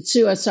that could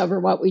sue us over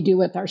what we do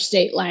with our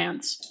state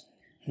lands.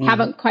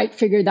 Haven't quite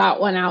figured that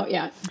one out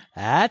yet.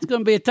 That's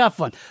going to be a tough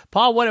one.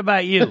 Paul, what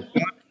about you?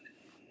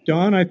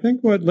 Don, I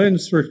think what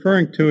Lynn's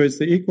referring to is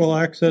the Equal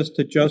Access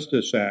to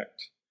Justice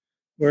Act,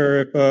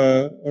 where if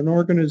an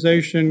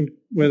organization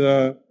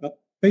with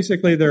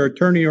basically they're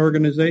attorney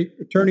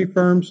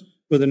firms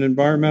with an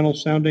environmental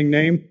sounding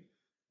name,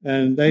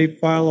 and they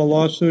file a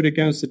lawsuit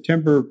against the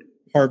timber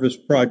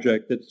harvest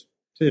project that's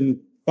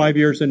 5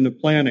 years into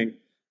planning,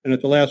 and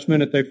at the last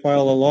minute they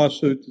file a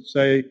lawsuit to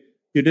say,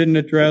 you didn't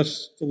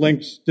address the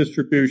links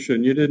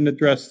distribution, you didn't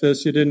address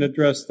this, you didn't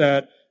address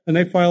that, and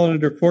they file it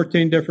under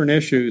 14 different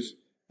issues,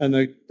 and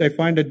they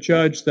find a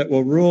judge that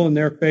will rule in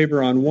their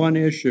favor on one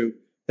issue.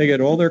 They get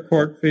all their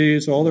court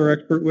fees, all their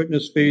expert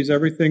witness fees,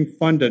 everything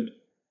funded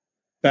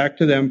back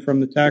to them from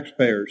the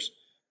taxpayers.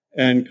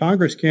 And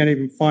Congress can't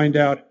even find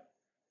out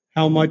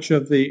how much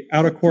of the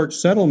out-of-court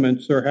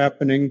settlements are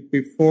happening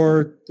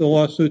before the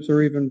lawsuits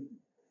are even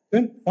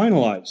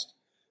finalized.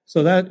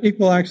 So that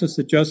Equal Access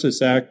to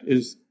Justice Act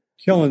is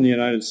killing the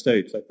United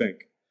States, I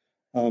think.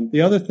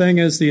 The other thing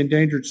is the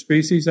Endangered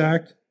Species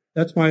Act.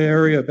 That's my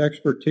area of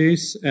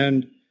expertise.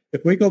 And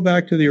if we go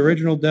back to the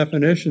original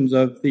definitions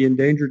of the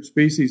Endangered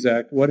Species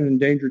Act, what an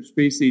endangered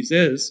species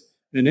is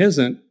and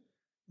isn't,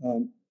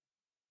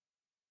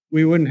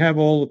 we wouldn't have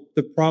all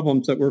the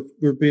problems that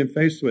we're being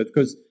faced with,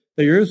 because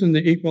they're using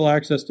the Equal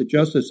Access to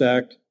Justice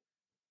Act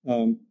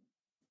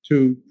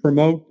to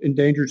promote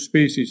endangered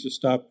species to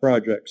stop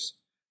projects.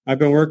 I've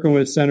been working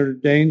with Senator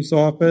Daines'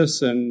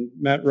 office and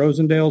Matt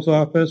Rosendale's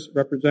office,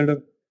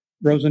 Representative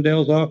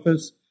Rosendale's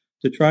office,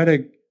 to try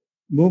to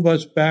move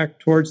us back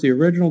towards the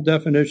original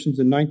definitions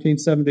in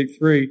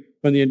 1973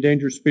 when the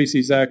Endangered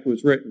Species Act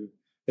was written.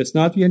 It's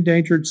not the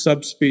Endangered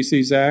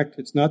Subspecies Act.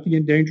 It's not the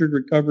Endangered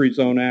Recovery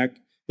Zone Act.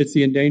 It's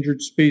the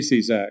Endangered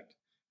Species Act.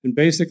 And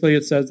basically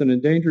it says an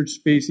endangered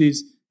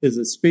species is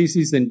a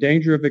species in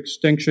danger of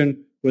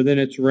extinction within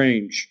its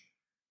range.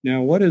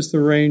 Now, what is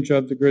the range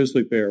of the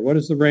grizzly bear? What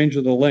is the range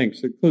of the lynx?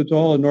 It includes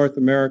all of North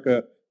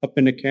America up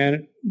into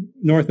Canada,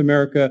 northern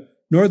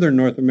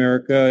North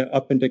America,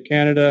 up into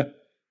Canada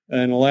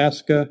and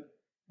Alaska.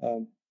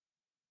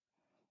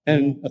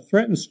 And a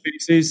threatened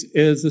species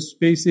is a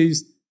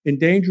species in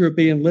danger of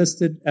being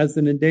listed as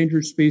an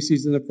endangered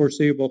species in the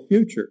foreseeable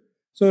future.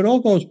 So it all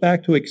goes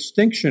back to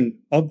extinction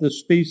of the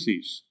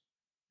species.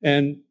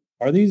 And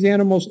are these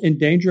animals in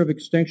danger of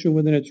extinction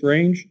within its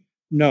range?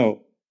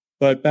 No.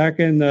 But back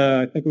in,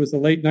 I think it was the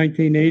late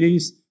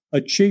 1980s, a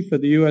chief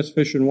of the U.S.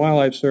 Fish and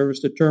Wildlife Service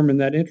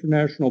determined that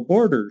international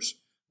borders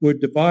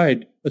would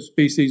divide a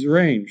species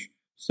range.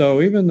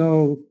 So even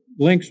though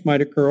lynx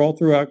might occur all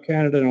throughout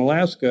Canada and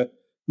Alaska,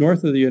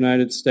 north of the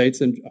United States,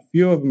 and a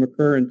few of them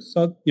occur in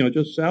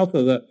just south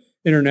of the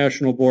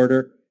international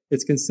border,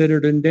 it's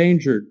considered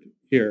endangered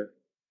here,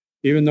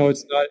 even though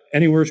it's not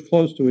anywhere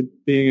close to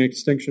it being an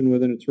extinction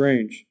within its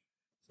range.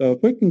 So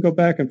if we can go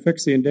back and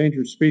fix the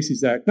Endangered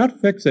Species Act,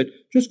 not fix it,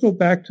 just go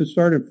back to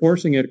start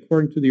enforcing it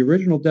according to the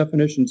original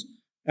definitions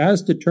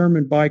as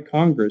determined by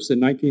Congress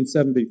in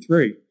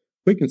 1973,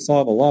 we can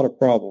solve a lot of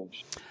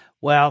problems.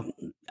 Well,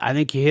 I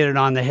think you hit it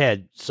on the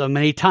head. So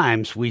many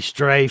times we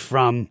stray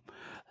from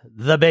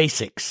the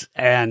basics,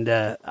 and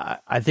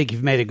I think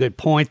you've made a good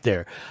point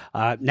there.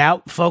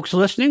 Now, folks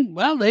listening,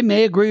 well, they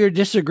may agree or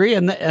disagree,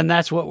 and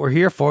that's what we're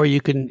here for.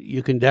 You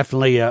can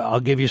definitely, I'll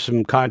give you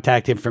some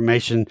contact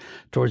information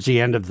towards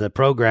the end of the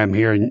program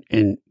here,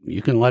 and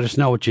you can let us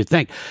know what you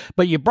think.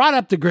 But you brought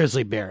up the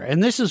grizzly bear,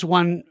 and this is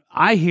one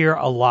I hear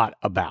a lot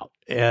about.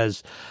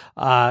 As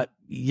I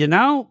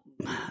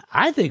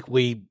think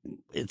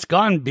it's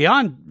gone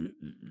beyond.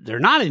 They're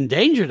not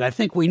endangered. I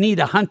think we need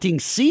a hunting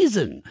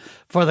season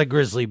for the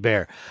grizzly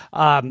bear.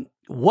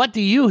 What do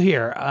you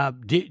hear?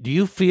 Do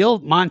you feel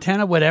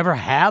Montana would ever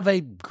have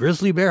a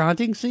grizzly bear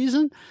hunting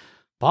season?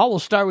 Paul, we'll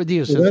start with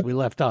you since we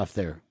left off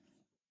there.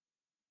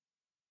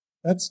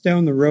 That's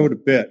down the road a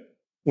bit.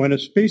 When a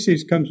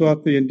species comes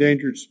off the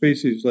endangered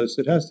species list,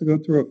 it has to go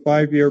through a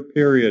 5-year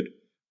period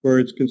where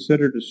it's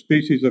considered a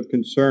species of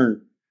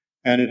concern.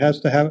 And it has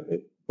to have,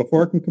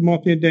 before it can come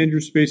off the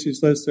endangered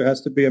species list, there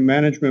has to be a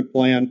management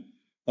plan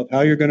of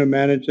how you're going to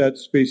manage that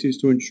species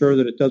to ensure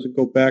that it doesn't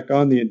go back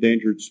on the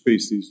endangered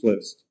species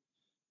list.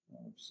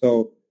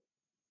 So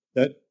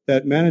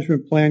that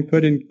management plan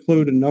could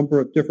include a number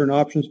of different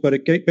options, but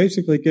it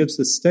basically gives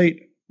the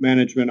state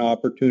management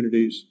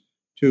opportunities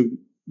to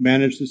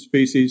manage the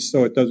species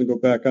so it doesn't go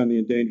back on the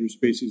endangered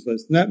species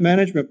list. And that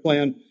management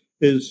plan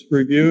is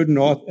reviewed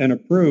and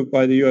approved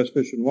by the U.S.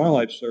 Fish and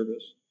Wildlife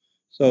Service.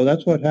 So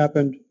that's what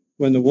happened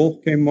when the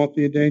wolf came off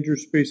the endangered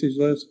species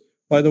list.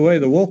 By the way,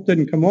 the wolf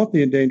didn't come off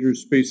the endangered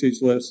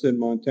species list in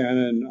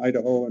Montana and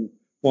Idaho and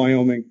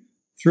Wyoming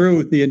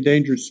through the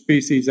Endangered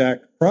Species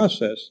Act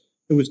process.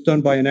 It was done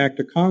by an act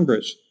of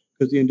Congress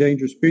because the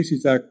Endangered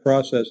Species Act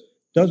process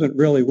doesn't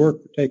really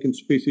work for taking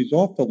species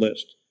off the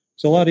list.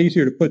 It's a lot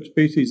easier to put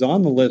species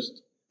on the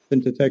list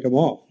than to take them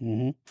off.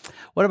 Mm-hmm.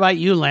 What about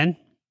you, Lynn?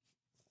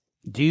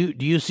 Do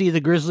you see the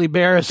grizzly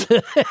bear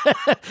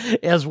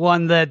as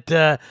one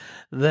that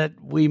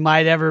we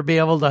might ever be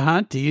able to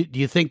hunt? Do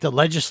you think the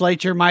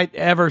legislature might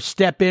ever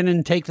step in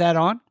and take that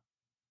on?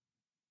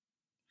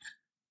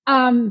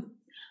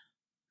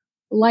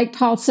 Like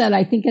Paul said,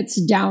 I think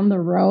it's down the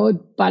road,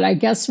 but I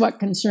guess what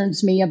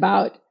concerns me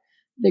about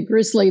the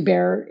grizzly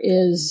bear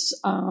is,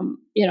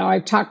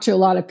 I've talked to a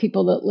lot of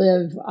people that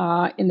live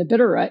in the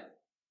Bitterroot,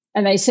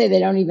 and they say they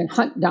don't even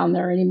hunt down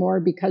there anymore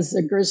because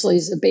the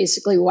grizzlies have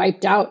basically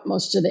wiped out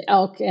most of the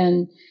elk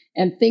and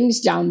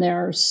things down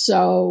there.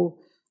 So,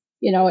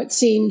 it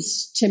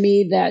seems to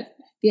me that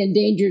the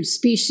Endangered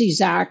Species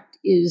Act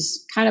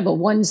is kind of a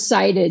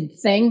one-sided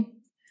thing.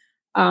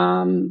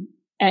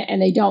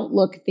 And they don't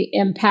look at the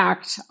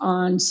impact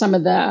on some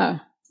of the,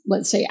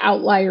 let's say,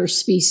 outlier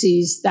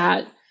species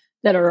that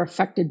are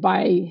affected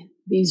by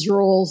these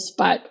rules.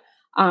 But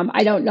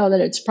I don't know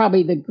that it's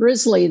probably the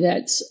grizzly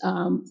that's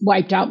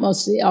wiped out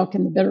most of the elk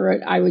in the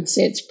Bitterroot. I would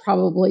say it's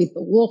probably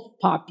the wolf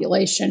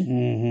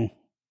population.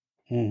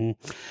 Mm-hmm.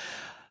 Mm-hmm.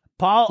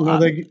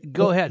 Paul,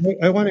 go ahead.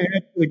 I want to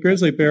add to the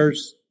grizzly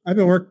bears.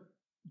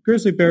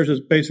 Grizzly bears is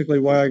basically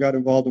why I got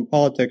involved in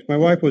politics. My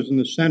wife was in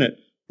the Senate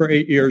for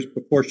 8 years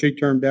before she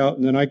turned out,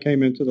 and then I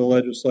came into the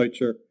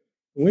legislature.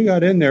 And we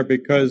got in there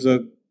because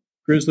of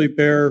grizzly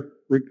bear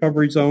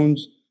recovery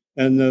zones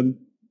and the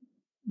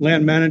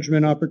land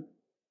management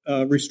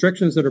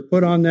restrictions that are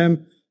put on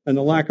them and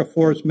the lack of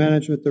forest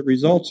management that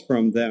results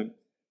from them.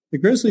 The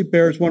grizzly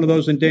bear is one of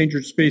those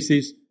endangered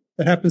species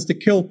that happens to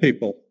kill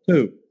people,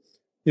 too.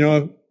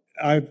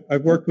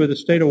 I've worked with the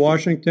state of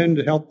Washington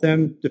to help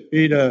them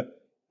defeat a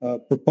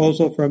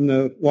proposal from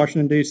the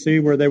Washington, D.C.,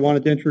 where they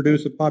wanted to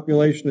introduce a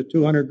population of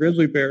 200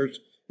 grizzly bears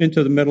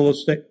into the middle of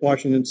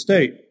Washington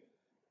State.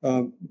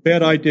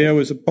 Bad idea,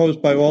 was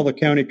opposed by all the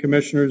county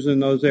commissioners in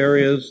those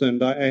areas,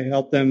 and I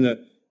helped them to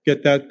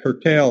get that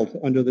curtailed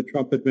under the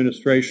Trump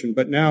administration.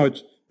 But now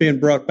it's being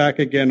brought back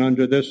again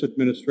under this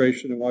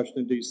administration in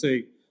Washington,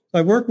 D.C.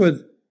 I've worked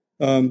with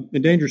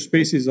endangered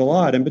species a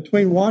lot, and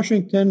between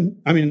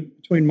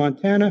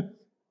Montana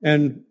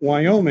and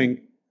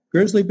Wyoming,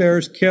 grizzly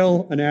bears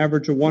kill an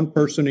average of one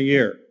person a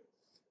year.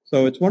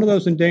 So it's one of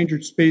those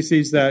endangered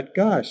species that,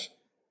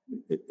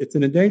 it's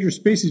an endangered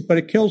species, but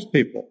it kills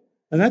people.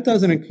 And that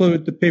doesn't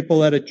include the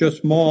people that it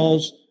just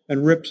mauls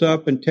and rips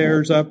up and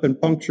tears up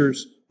and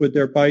punctures with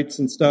their bites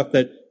and stuff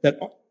that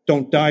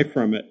don't die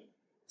from it.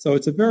 So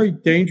it's a very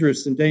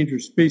dangerous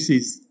endangered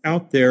species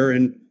out there,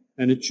 and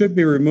it should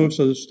be removed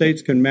so the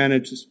states can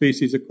manage the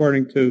species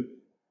according to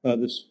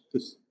the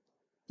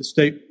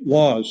state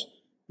laws.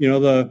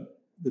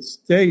 The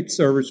states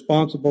are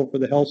responsible for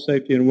the health,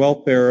 safety, and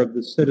welfare of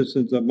the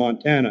citizens of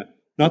Montana,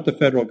 not the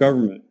federal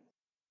government.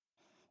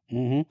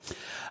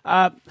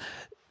 Mm-hmm.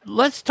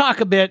 Let's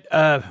talk a bit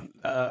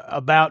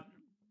about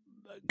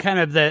kind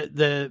of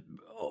the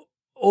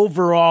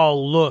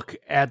overall look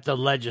at the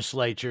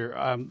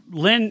legislature.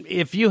 Lynn,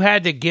 if you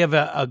had to give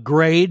a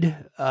grade,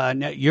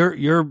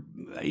 you're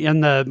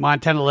in the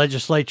Montana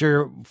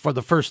legislature for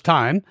the first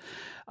time.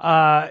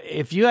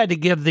 If you had to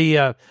give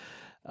the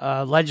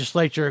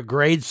legislature a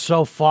grade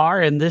so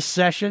far in this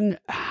session,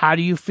 how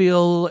do you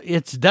feel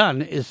it's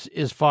done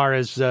as far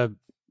as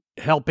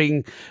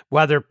helping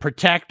whether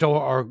protect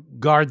or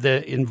guard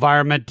the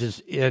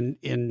environment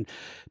in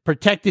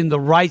protecting the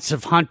rights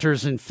of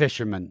hunters and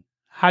fishermen?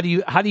 How do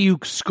you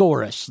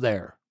score us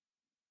there?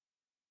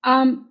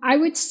 I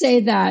would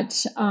say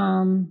that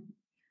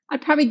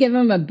I'd probably give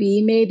them a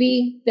B,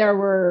 maybe. There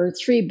were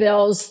 3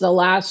 bills the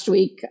last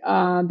week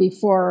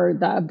before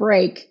the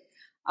break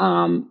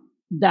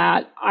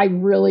that I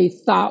really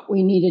thought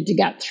we needed to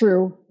get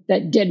through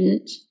that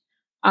didn't.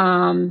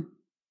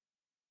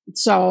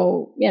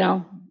 So,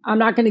 I'm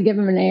not going to give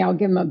them an A. I'll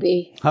give them a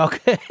B.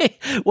 Okay.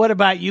 What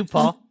about you,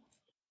 Paul?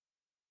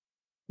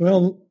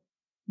 Well,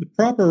 the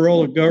proper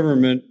role of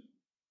government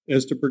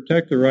is to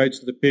protect the rights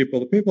of the people.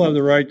 The people have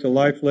the right to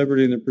life,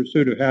 liberty, and the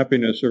pursuit of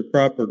happiness or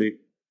property.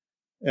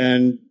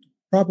 And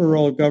proper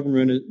role of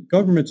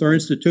governments are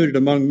instituted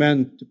among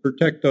men to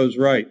protect those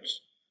rights.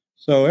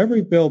 So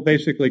every bill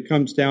basically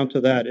comes down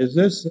to that. Is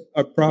this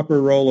a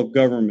proper role of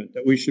government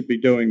that we should be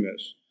doing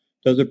this?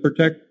 Does it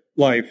protect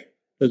life?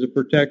 Does it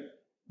protect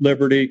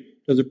liberty?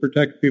 Does it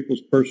protect people's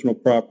personal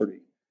property?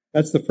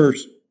 That's the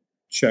first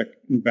check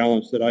and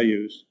balance that I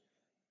use.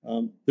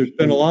 There's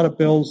been a lot of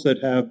bills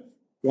that have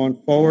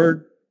gone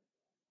forward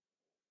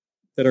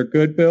that are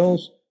good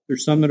bills.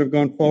 There's some that have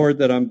gone forward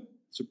that I'm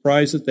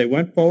surprised that they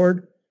went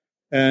forward.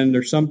 And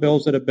there's some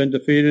bills that have been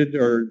defeated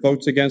or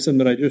votes against them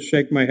that I just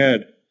shake my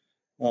head.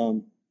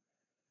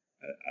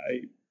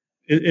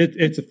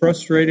 It's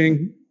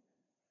frustrating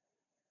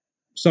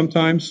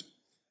sometimes.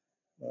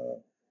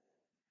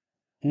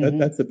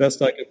 That's the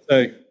best I can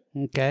say.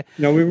 Okay.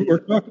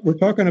 We're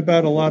talking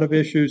about a lot of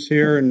issues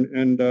here,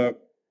 and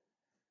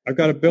I've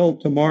got a bill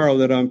tomorrow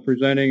that I'm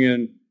presenting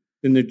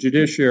in the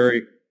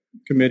Judiciary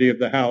Committee of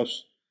the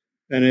House,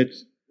 and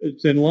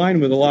it's in line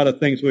with a lot of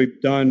things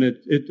we've done.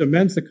 It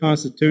amends the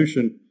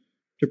Constitution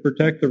to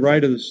protect the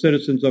right of the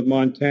citizens of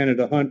Montana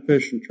to hunt,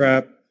 fish, and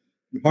trap,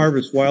 and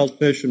harvest wild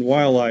fish and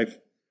wildlife,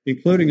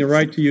 including the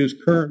right to use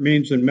current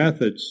means and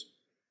methods.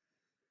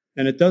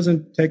 And it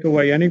doesn't take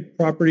away any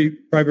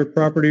private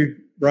property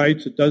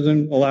rights. It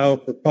doesn't allow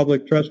for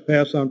public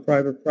trespass on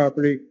private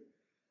property.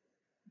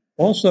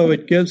 Also,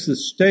 it gives the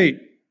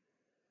state,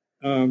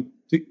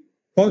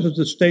 causes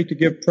the state to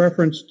give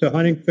preference to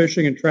hunting,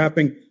 fishing, and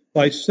trapping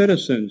by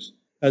citizens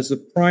as the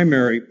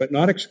primary, but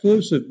not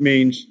exclusive,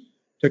 means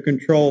to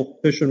control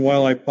fish and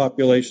wildlife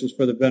populations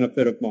for the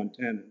benefit of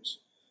Montanans.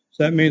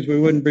 So that means we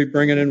wouldn't be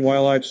bringing in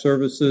wildlife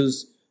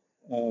services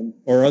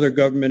or other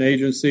government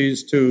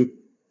agencies to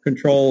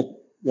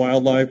control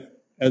wildlife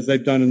as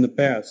they've done in the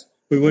past.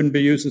 We wouldn't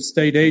be using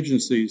state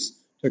agencies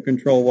to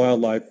control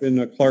wildlife. In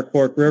the Clark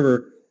Fork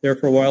River, there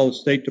for a while, the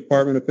State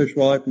Department of Fish,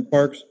 Wildlife, and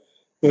Parks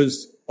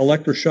was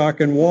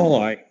electroshocking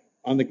walleye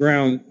on the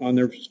ground, on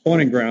their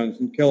spawning grounds,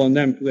 and killing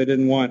them because they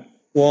didn't want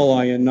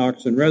walleye in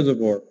Noxon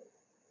Reservoir.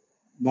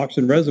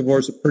 Noxon Reservoir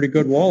is a pretty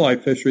good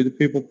walleye fishery that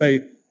people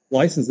pay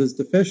licenses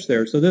to fish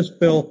there. So this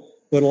bill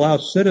would allow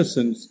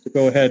citizens to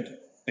go ahead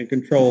and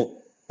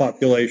control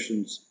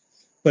populations.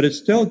 But it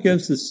still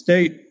gives the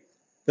state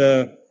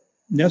the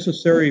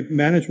necessary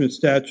management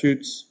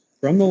statutes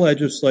from the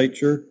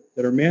legislature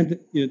that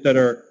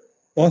are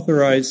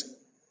authorized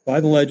by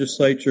the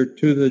legislature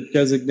to the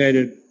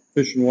designated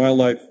Fish and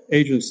Wildlife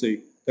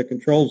Agency that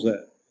controls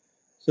that.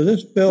 So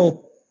this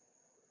bill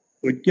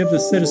would give the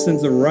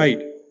citizens a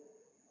right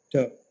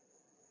to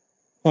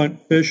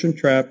hunt, fish, and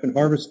trap, and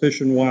harvest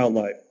fish and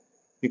wildlife,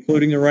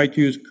 including the right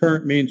to use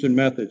current means and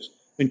methods.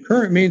 And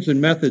current means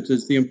and methods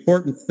is the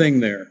important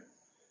thing there,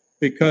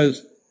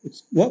 because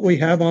it's what we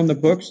have on the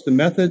books, the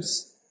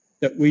methods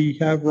that we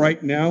have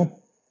right now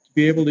to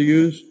be able to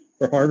use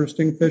for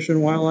harvesting fish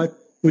and wildlife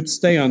would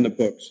stay on the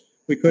books.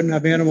 We couldn't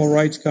have animal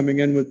rights coming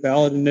in with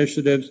ballot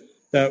initiatives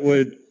that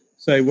would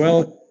say,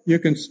 well, you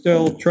can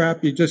still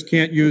trap, you just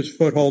can't use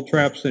foothold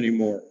traps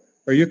anymore.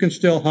 Or you can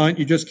still hunt,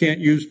 you just can't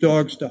use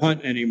dogs to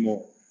hunt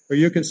anymore. Or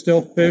you can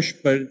still fish,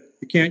 but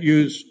you can't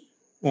use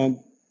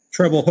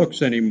treble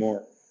hooks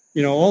anymore.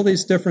 You know, all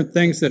these different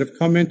things that have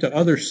come into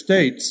other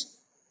states,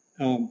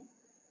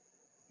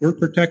 we're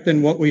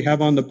protecting what we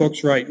have on the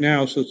books right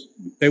now so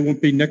they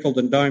won't be nickeled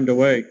and dimed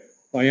away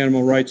by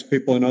animal rights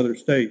people in other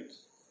states.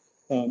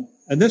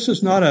 And this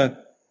is not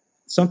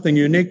something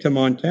unique to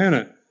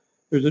Montana.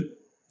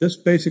 This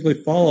basically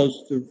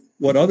follows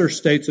what other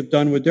states have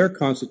done with their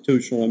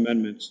constitutional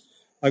amendments.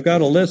 I've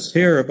got a list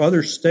here of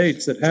other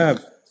states that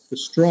have the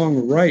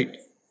strong right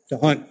to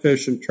hunt,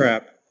 fish, and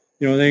trap.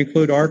 You know, they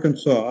include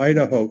Arkansas,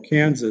 Idaho,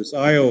 Kansas,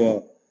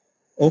 Iowa,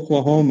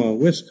 Oklahoma,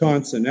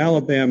 Wisconsin,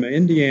 Alabama,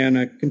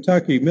 Indiana,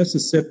 Kentucky,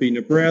 Mississippi,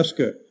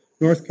 Nebraska,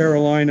 North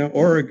Carolina,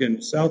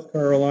 Oregon, South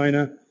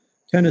Carolina,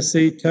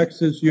 Tennessee,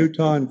 Texas,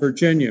 Utah, and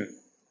Virginia.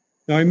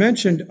 Now, I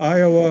mentioned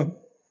Iowa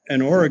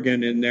and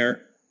Oregon in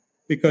there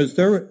because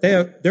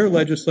their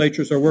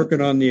legislatures are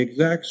working on the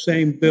exact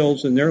same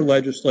bills in their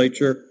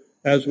legislature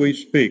as we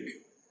speak.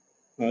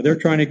 They're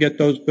trying to get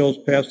those bills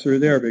passed through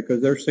there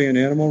because they're seeing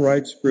animal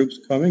rights groups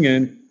coming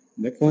in,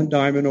 nickel and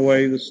diming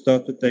away the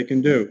stuff that they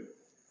can do.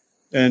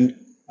 And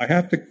I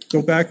have to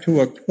go back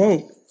to a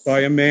quote by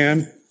a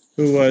man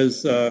who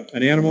was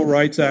an animal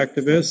rights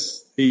activist.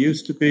 He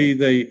used to be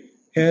the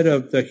head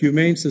of the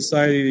Humane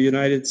Society of the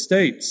United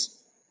States.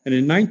 And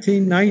in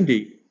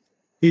 1990,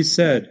 he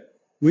said,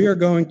 "We are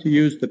going to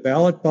use the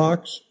ballot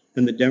box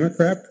and the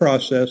Democrat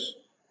process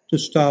to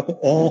stop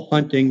all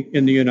hunting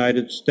in the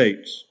United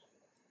States.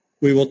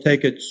 We will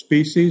take it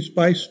species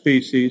by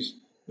species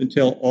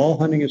until all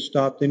hunting is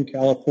stopped in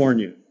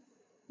California.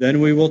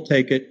 Then we will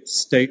take it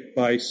state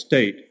by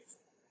state."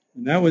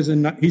 And that was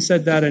he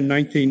said that in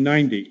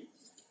 1990.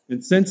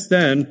 And since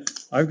then,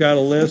 I've got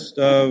a list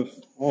of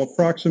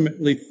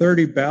approximately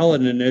 30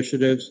 ballot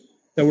initiatives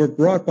that were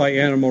brought by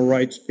animal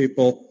rights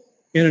people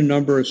in a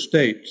number of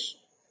states.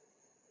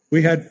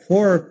 We had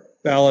 4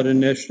 ballot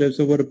initiatives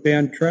that would have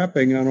banned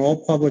trapping on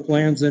all public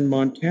lands in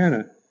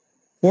Montana.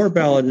 4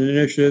 ballot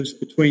initiatives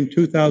between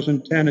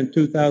 2010 and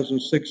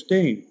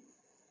 2016.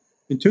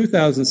 In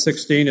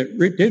 2016, it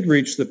did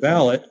reach the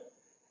ballot,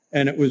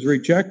 and it was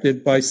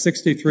rejected by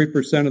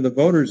 63% of the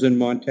voters in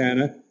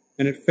Montana,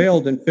 and it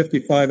failed in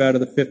 55 out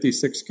of the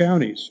 56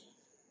 counties.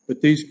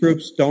 But these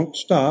groups don't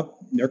stop.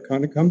 They're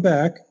going to come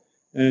back,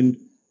 and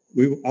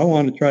I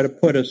want to try to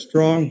put a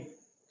strong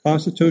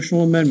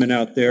constitutional amendment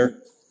out there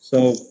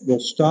so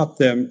we'll stop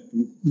them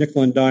from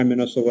nickel and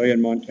diming us away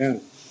in Montana.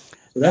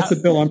 So that's the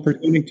bill I'm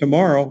presenting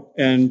tomorrow,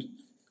 and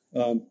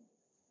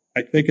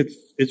I think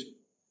it's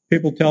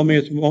people tell me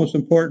it's the most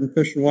important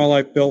fish and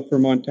wildlife bill for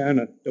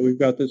Montana that we've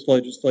got this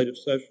legislative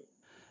session.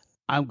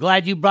 I'm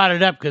glad you brought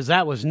it up because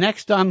that was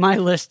next on my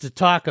list to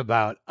talk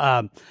about.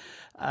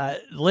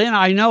 Lynn,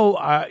 I know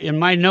in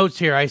my notes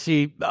here, I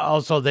see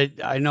also that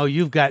I know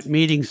you've got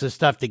meetings and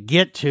stuff to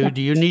get to.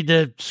 Do you need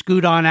to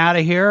scoot on out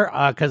of here?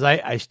 Because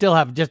I still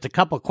have just a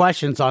couple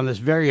questions on this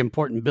very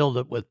important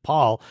bill with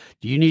Paul.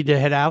 Do you need to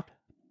head out?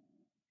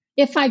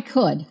 If I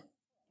could.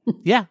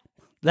 Yeah,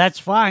 that's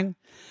fine.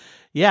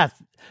 Yeah.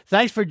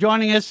 Thanks for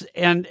joining us,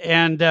 and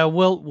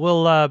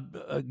we'll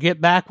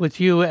get back with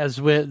you as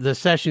the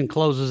session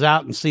closes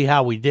out and see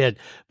how we did.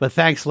 But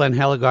thanks, Len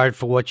Hellegard,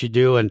 for what you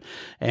do,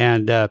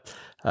 and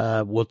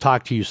we'll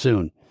talk to you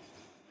soon.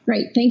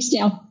 Great. Thanks,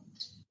 Dale.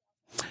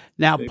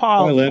 Now,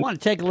 Paul, I want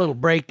to take a little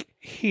break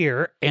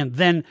here, and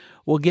then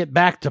we'll get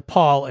back to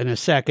Paul in a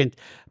second.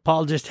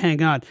 Paul, just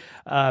hang on.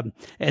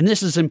 And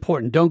this is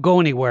important. Don't go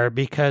anywhere,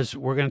 because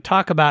we're going to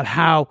talk about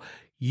how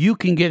you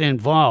can get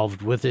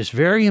involved with this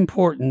very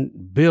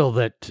important bill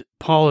that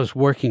Paul is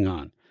working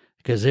on.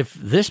 Because if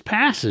this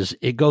passes,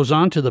 it goes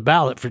on to the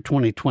ballot for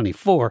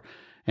 2024,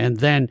 and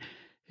then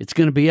it's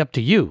going to be up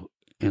to you.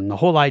 And the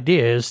whole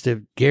idea is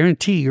to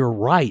guarantee your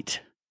right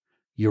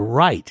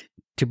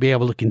to be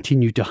able to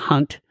continue to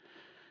hunt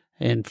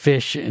and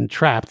fish and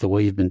trap the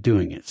way you've been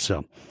doing it.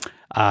 So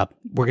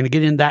we're going to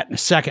get into that in a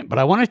second, but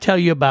I want to tell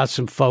you about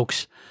some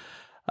folks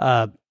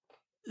that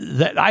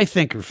I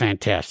think are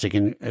fantastic.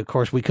 And of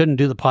course, we couldn't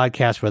do the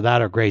podcast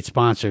without our great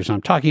sponsors.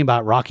 I'm talking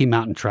about Rocky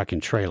Mountain Truck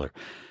and Trailer.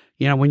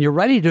 You know, when you're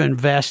ready to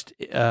invest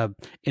in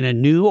a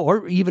new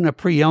or even a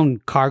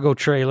pre-owned cargo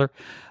trailer,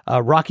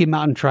 Rocky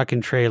Mountain Truck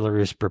and Trailer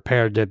is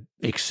prepared to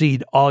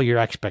exceed all your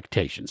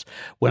expectations.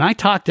 When I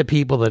talk to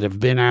people that have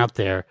been out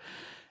there,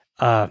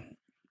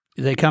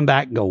 they come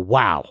back and go,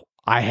 wow,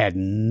 I had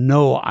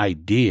no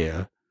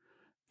idea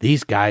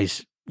these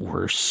guys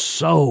were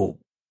so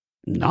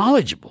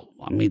knowledgeable.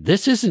 I mean,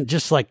 this isn't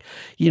just like,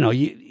 you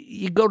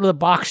go to the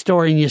box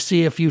store and you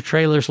see a few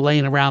trailers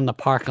laying around the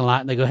parking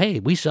lot and they go, hey,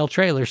 we sell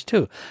trailers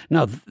too.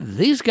 No,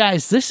 these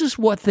guys, this is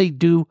what they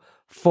do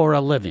for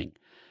a living.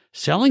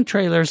 Selling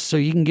trailers so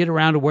you can get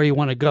around to where you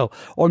want to go.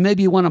 Or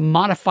maybe you want to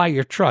modify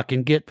your truck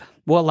and get,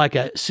 like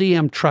a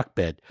CM truck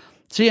bed.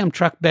 CM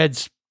truck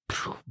beds,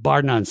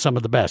 bar none, some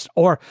of the best.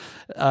 Or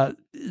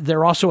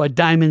they're also a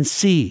Diamond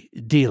C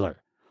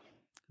dealer.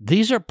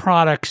 These are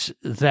products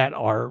that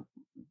are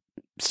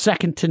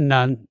second to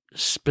none,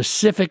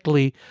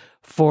 specifically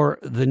for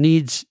the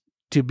needs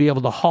to be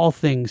able to haul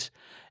things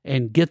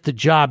and get the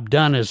job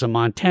done as a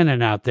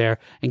Montanan out there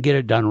and get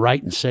it done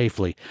right and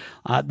safely.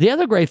 The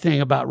other great thing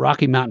about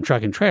Rocky Mountain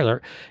Truck and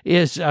Trailer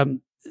is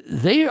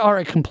they are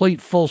a complete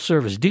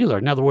full-service dealer.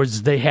 In other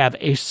words, they have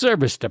a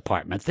service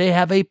department. They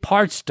have a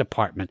parts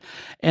department.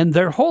 And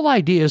their whole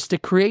idea is to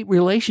create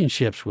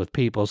relationships with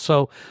people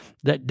so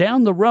that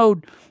down the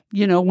road,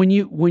 when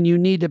you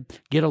need to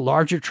get a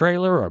larger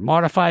trailer or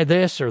modify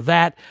this or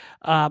that,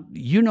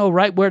 you know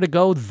right where to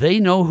go.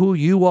 They know who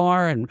you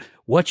are and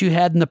what you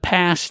had in the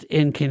past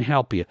and can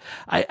help you.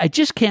 I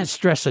just can't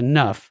stress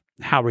enough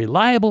how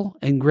reliable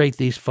and great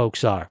these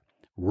folks are.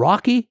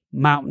 Rocky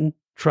Mountain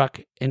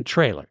Truck and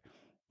Trailer.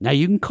 Now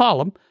you can call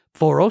them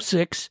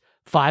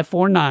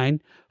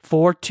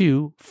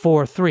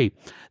 406-549-4243.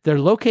 They're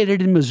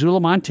located in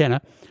Missoula,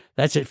 Montana.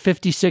 That's at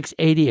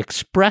 5680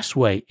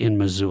 Expressway in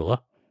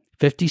Missoula.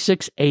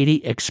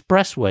 5680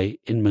 Expressway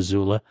in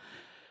Missoula.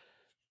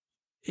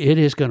 It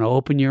is going to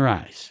open your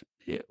eyes.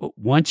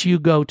 Once you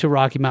go to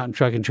Rocky Mountain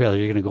Truck and Trailer,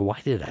 you're going to go, why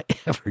did I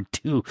ever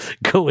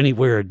go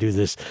anywhere or do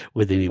this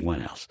with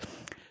anyone else?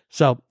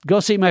 So go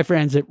see my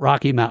friends at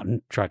Rocky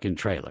Mountain Truck and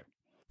Trailer.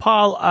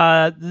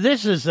 Paul,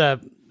 this is a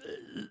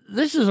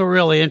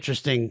really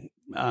interesting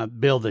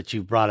bill that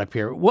you've brought up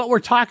here. What we're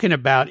talking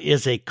about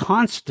is a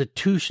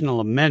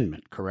constitutional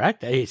amendment,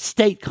 correct? A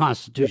state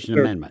constitution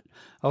amendment.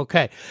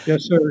 Okay.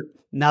 Yes, sir.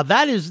 Now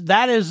that is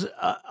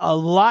a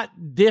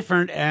lot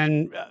different,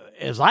 and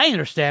as I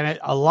understand it,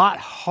 a lot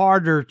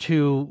harder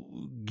to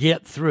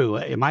get through.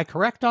 Am I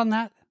correct on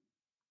that?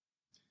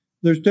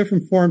 There's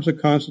different forms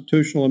of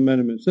constitutional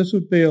amendments. This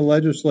would be a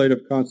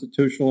legislative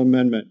constitutional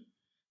amendment.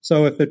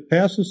 So if it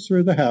passes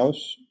through the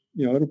House,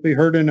 it'll be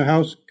heard in a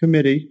House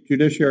committee,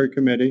 Judiciary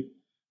Committee.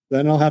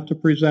 Then I'll have to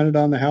present it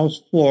on the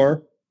House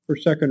floor for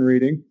second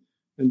reading,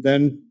 and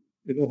then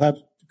it'll have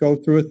to go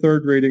through a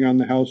third reading on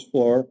the House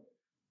floor,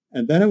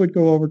 and then it would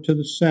go over to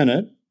the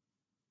Senate,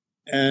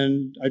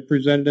 and I'd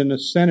present it in a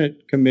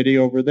Senate committee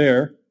over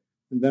there,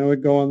 and then it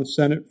would go on the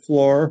Senate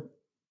floor,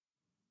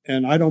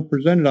 and I don't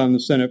present it on the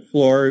Senate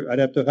floor. I'd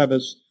have to have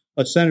a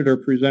senator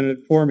present it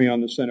for me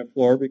on the Senate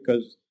floor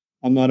because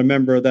I'm not a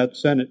member of that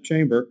Senate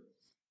chamber,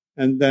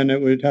 and then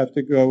it would have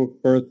to go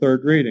for a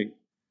third reading.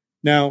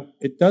 Now,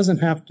 it doesn't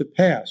have to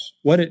pass.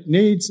 What it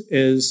needs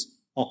is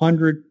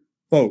 100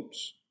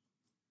 votes.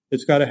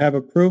 It's got to have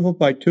approval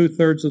by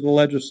 2/3 of the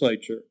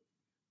legislature.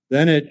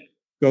 Then it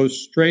goes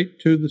straight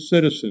to the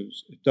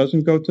citizens. It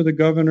doesn't go to the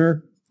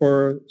governor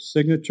for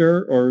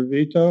signature or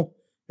veto.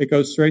 It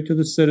goes straight to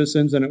the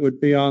citizens, and it would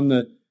be on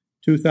the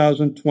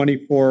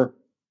 2024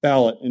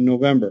 ballot in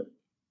November.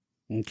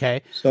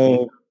 Okay.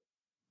 So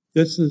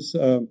this is,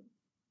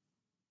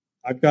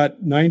 I've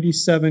got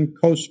 97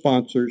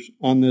 co-sponsors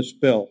on this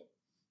bill.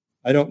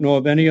 I don't know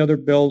of any other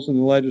bills in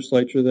the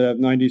legislature that have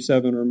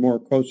 97 or more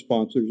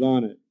co-sponsors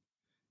on it.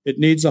 It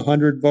needs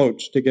 100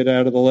 votes to get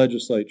out of the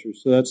legislature.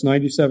 So that's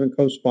 97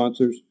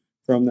 co-sponsors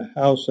from the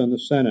House and the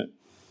Senate.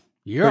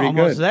 You're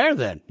almost there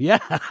then. Yeah.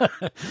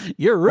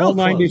 You're real all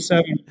close.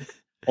 97.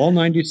 All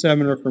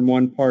 97 are from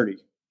one party.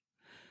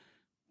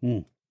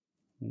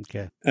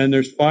 Okay. And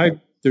there's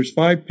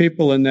five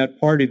people in that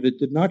party that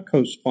did not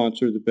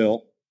co-sponsor the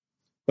bill,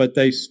 but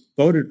they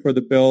voted for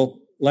the bill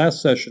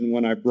last session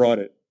when I brought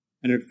it,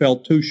 and it fell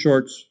two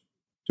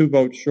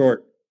votes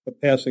short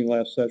of passing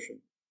last session.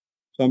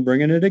 So I'm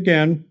bringing it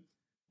again.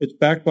 It's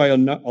backed by a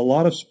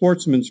lot of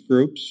sportsmen's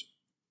groups,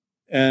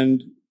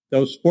 and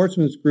those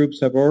sportsmen's groups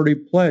have already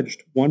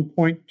pledged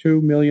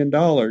 $1.2 million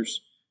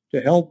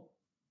to help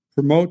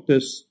promote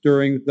this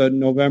during the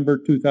November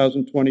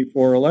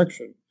 2024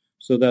 election,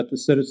 so that the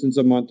citizens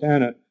of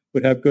Montana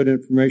would have good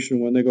information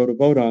when they go to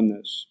vote on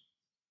this.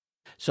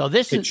 So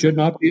it should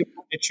not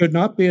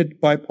be a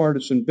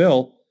bipartisan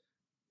bill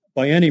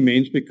by any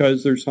means,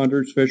 because there's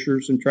hunters,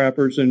 fishers, and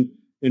trappers in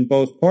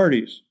both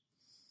parties.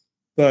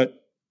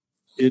 But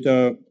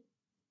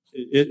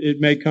it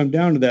may come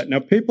down to that. Now,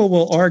 people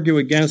will argue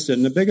against it,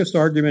 and the biggest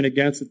argument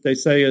against it, they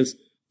say, is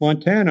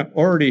Montana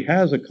already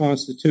has a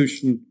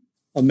constitution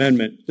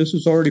amendment. This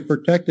is already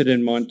protected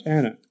in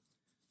Montana.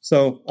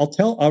 So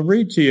I'll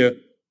read to you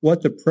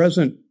what the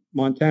present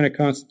Montana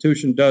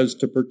Constitution does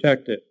to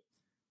protect it.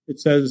 It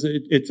says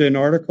it's in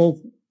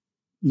Article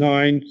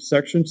 9,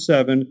 Section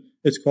 7.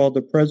 It's called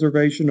the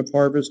Preservation of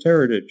Harvest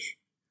Heritage.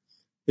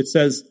 It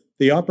says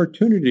the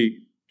opportunity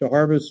to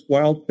harvest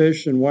wild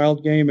fish and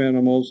wild game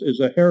animals is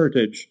a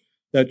heritage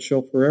that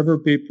shall forever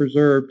be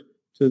preserved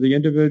to the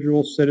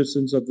individual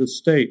citizens of the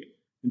state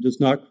and does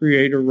not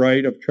create a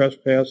right of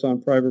trespass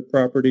on private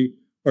property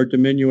or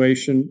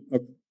diminution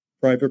of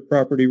private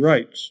property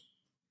rights.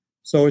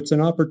 So it's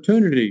an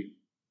opportunity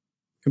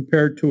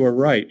compared to a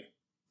right.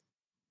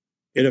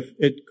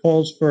 It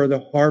calls for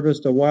the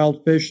harvest of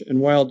wild fish and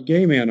wild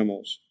game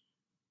animals.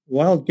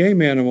 Wild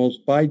game animals,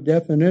 by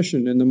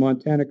definition in the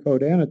Montana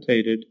Code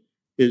Annotated,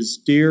 is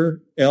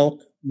deer,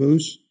 elk,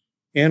 moose,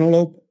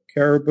 antelope,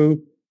 caribou,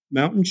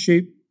 mountain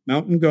sheep,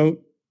 mountain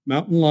goat,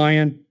 mountain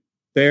lion,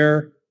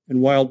 bear,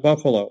 and wild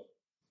buffalo.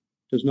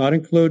 Does not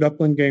include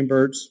upland game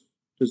birds,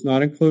 does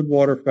not include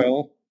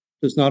waterfowl,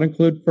 does not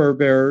include fur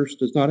bearers,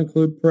 does not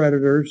include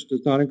predators,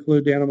 does not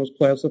include animals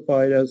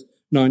classified as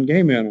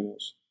non-game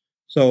animals.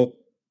 So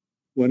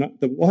when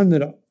the one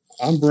that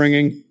I'm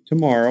bringing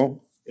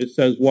tomorrow, it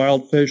says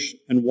wild fish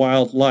and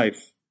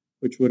wildlife,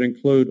 which would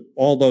include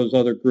all those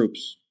other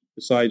groups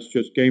besides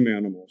just game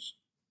animals.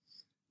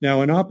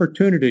 Now, an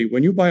opportunity,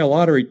 when you buy a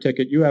lottery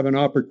ticket, you have an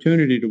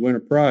opportunity to win a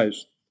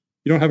prize.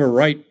 You don't have a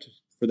right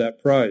for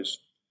that prize.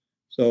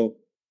 So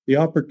the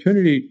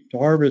opportunity to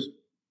harvest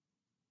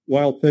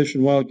wild fish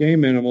and wild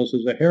game animals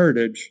is a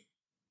heritage.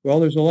 Well,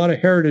 there's a lot of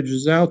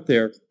heritages out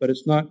there, but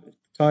it's not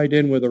tied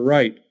in with a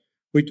right.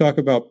 We talk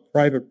about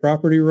private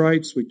property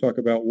rights, we talk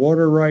about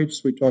water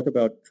rights, we talk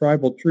about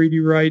tribal treaty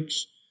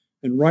rights,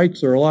 and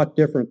rights are a lot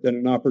different than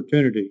an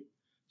opportunity.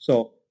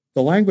 So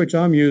the language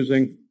I'm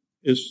using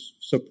is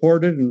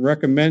supported and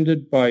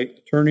recommended by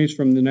attorneys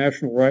from the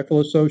National Rifle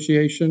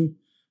Association,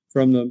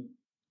 from the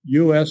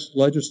U.S.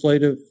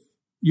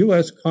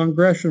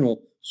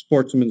 Congressional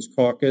Sportsmen's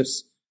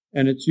Caucus,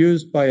 and it's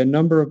used by a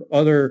number of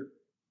other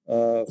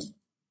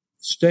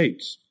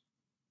states.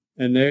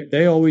 And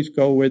they always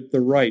go with the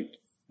right.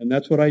 And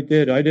that's what I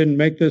did. I didn't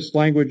make this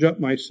language up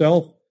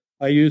myself.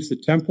 I used the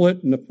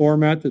template and the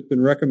format that's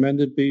been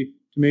recommended to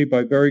me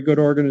by very good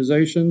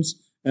organizations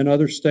and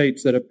other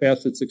states that have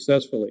passed it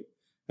successfully.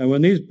 And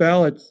when these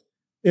ballots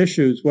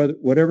issues,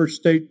 whatever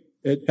state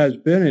it has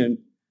been in,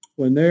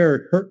 when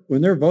they're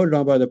voted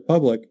on by the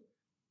public,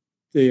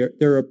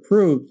 they're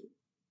approved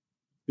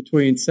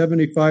between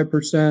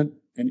 75%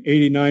 and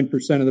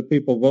 89% of the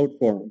people vote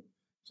for them.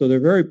 So they're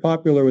very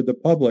popular with the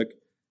public,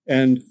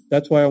 and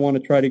that's why I want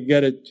to try to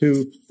get it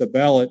to the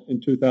ballot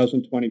in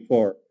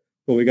 2024.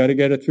 But we got to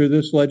get it through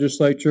this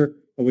legislature,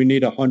 and we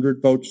need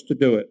 100 votes to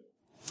do it.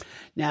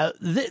 Now,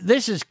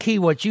 this is key,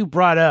 what you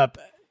brought up,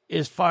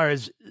 as far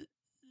as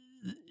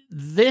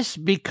this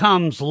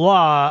becomes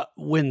law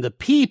when the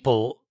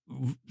people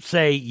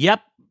say,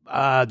 yep,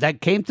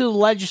 that came through the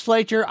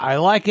legislature, I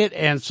like it,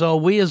 and so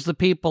we as the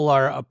people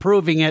are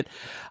approving it.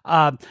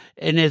 And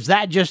is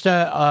that just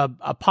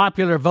a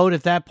popular vote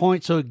at that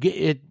point? So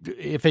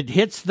if it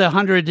hits the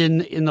 100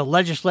 in the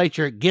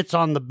legislature, it gets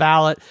on the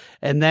ballot,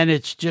 and then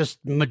it's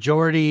just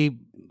majority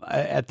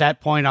at that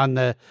point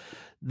on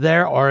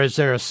there, or is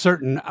there a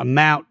certain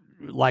amount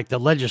like the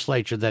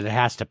legislature that it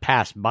has to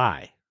pass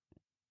by?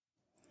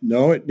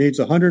 No, it needs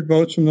 100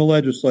 votes from the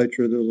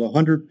legislature. There's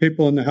 100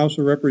 people in the House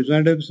of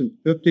Representatives and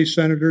 50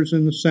 senators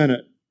in the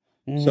Senate.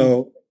 Mm-hmm.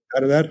 So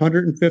out of that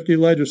 150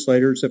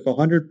 legislators, if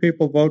 100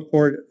 people vote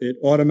for it, it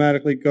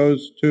automatically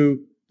goes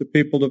to the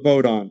people to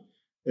vote on.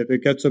 If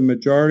it gets a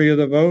majority of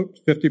the vote,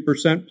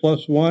 50%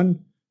 plus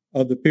one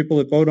of the people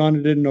that vote on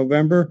it in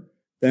November,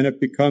 then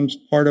it becomes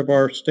part of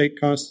our state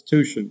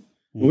constitution.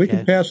 Okay. We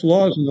can pass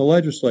laws in the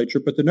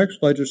legislature, but the next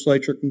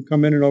legislature can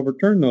come in and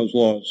overturn those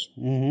laws.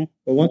 Mm-hmm.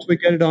 But once we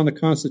get it on the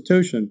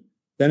Constitution,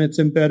 then it's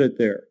embedded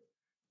there.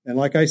 And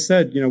like I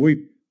said,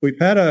 we've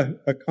had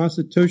a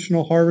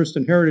constitutional harvest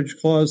and heritage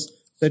clause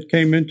that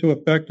came into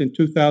effect in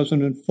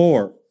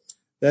 2004.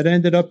 That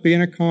ended up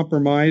being a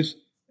compromise,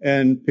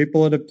 and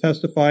people that have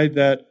testified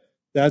that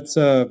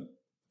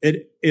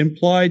it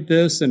implied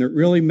this and it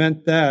really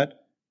meant that.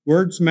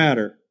 Words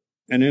matter.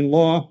 And in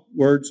law,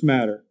 words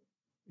matter.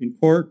 In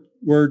court,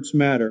 words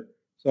matter.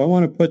 So I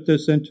want to put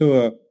this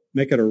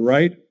make it a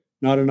right,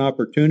 not an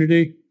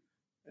opportunity,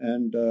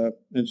 and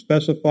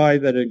specify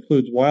that it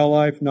includes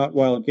wildlife, not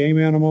wild game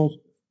animals.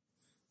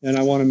 And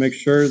I want to make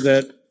sure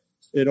that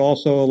it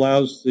also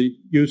allows the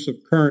use of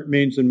current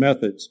means and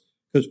methods,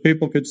 because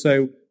people could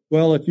say,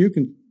 well, if you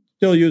can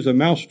still use a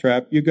mouse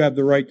trap, you have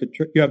the right to,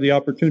 you have the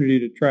opportunity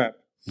to trap.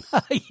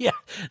 Yeah,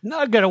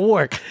 not going to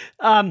work.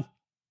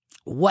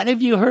 What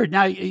have you heard?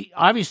 Now,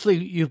 obviously,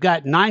 you've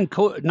got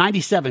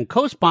 97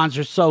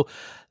 co-sponsors, so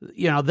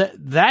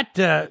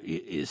that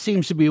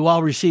seems to be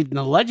well received in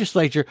the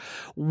legislature.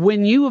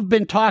 When you have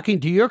been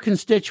talking to your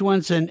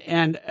constituents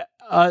and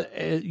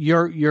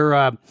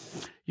your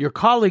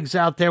colleagues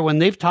out there, when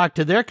they've talked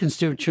to their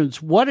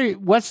constituents,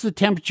 what's the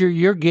temperature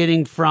you're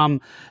getting from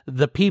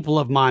the people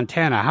of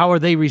Montana? How are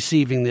they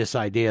receiving this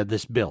idea,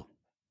 this bill?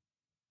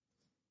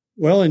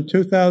 Well, in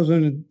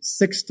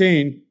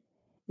 2016,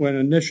 when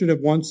Initiative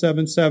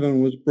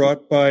 177 was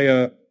brought by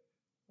an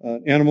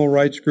animal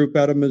rights group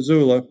out of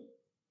Missoula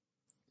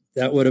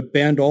that would have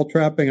banned all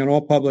trapping on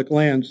all public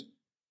lands,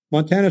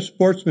 Montana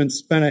sportsmen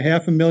spent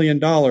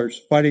 $500,000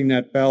 fighting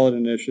that ballot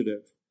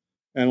initiative.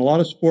 And a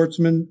lot of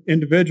sportsmen,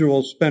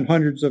 individuals, spent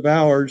hundreds of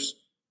hours,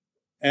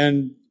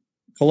 and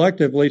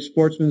collectively,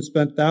 sportsmen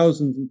spent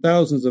thousands and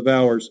thousands of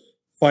hours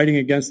fighting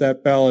against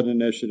that ballot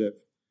initiative.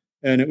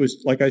 And it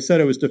was, like I said,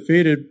 it was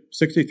defeated.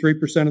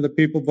 63% of the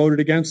people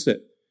voted against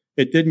it.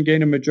 It didn't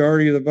gain a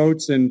majority of the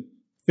votes in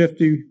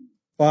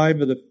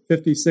 55 of the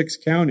 56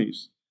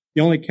 counties.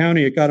 The only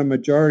county it got a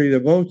majority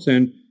of the votes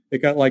in,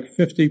 it got like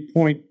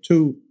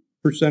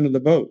 50.2% of the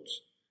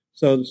votes.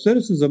 So the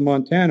citizens of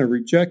Montana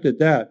rejected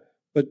that.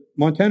 But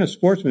Montana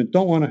sportsmen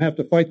don't want to have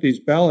to fight these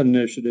ballot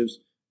initiatives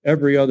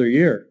every other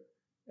year.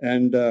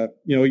 And,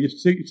 you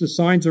see the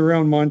signs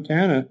around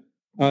Montana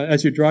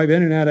as you drive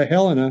in and out of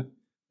Helena,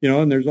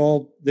 and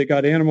they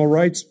got animal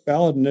rights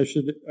ballot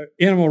initiative,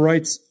 animal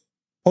rights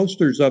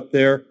posters up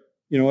there,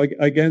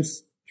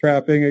 against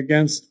trapping,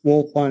 against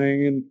wolf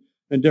hunting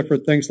and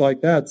different things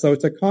like that. So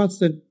it's a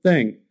constant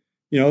thing.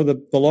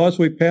 The laws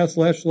we passed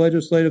last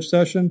legislative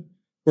session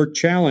were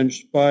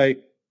challenged by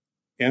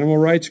animal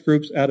rights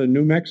groups out of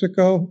New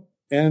Mexico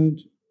and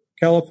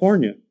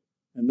California,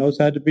 and those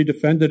had to be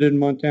defended in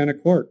Montana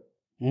court.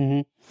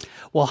 Mm-hmm.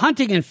 Well,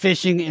 hunting and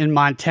fishing in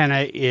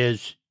Montana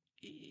is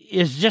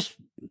just,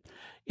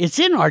 it's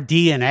in our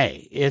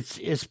DNA.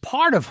 It's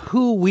part of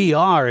who we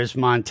are as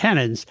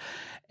Montanans,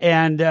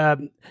 and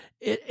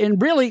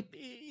really,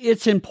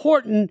 it's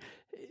important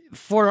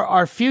for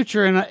our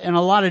future in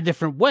a lot of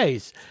different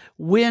ways.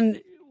 When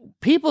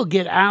people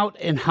get out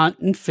and hunt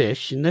and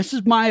fish, and this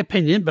is my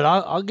opinion, but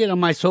I'll get on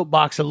my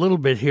soapbox a little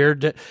bit here.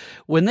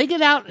 When they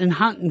get out and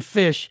hunt and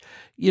fish,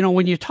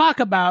 when you talk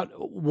about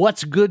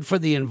what's good for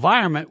the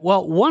environment,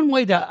 well, one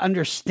way to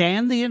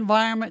understand the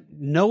environment,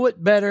 know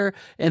it better,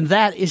 and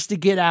that is to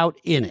get out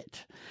in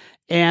it.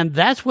 And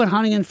that's what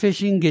hunting and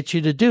fishing gets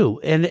you to do.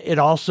 And it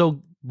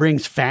also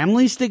brings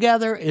families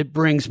together. It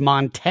brings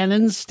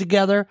Montanans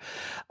together.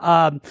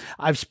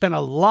 I've spent a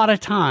lot of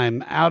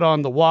time out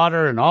on the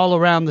water and all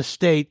around the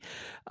state.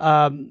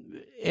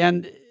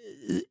 And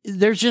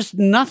there's just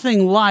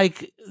nothing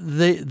like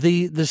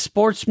the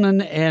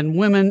sportsmen and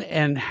women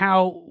and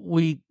how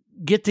we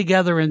get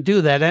together and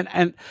do that.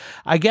 And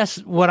I guess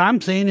what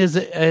I'm saying is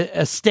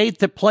a state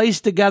that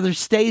plays together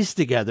stays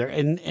together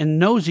and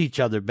knows each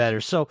other better.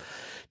 So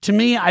to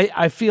me,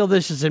 I feel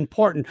this is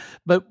important.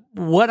 But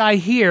what I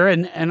hear,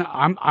 and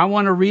I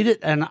want to read it,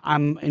 and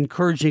I'm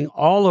encouraging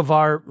all of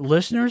our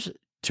listeners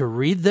to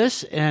read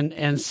this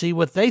and see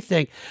what they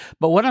think.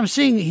 But what I'm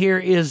seeing here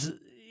is,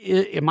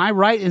 am I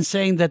right in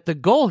saying that the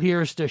goal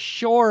here is to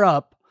shore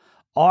up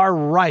our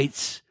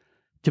rights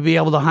to be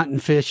able to hunt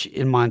and fish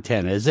in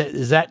Montana?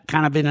 Is that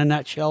kind of in a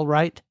nutshell,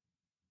 right?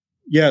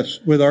 Yes,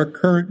 with our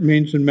current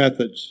means and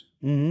methods.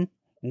 Mm-hmm.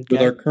 Okay.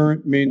 With our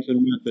current means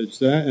and methods.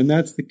 And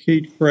that's the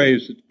key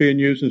phrase that's being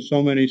used in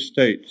so many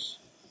states.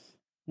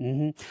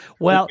 Mm-hmm.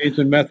 Well, means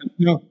and methods.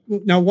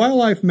 Now,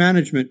 wildlife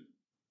management,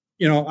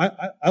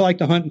 I like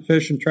to hunt and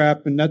fish and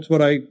trap, and that's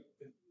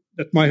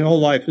my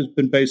whole life has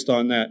been based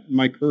on that,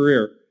 my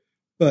career.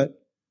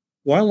 But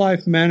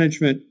wildlife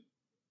management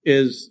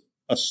is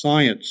a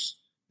science.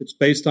 It's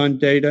based on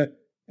data,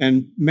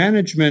 and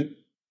management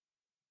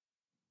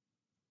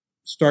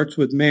starts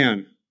with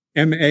man.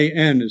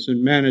 MAN is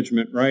in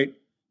management, right?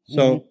 Mm-hmm.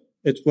 So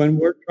it's when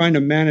we're trying to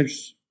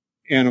manage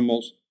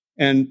animals,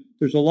 and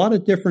there's a lot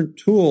of different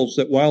tools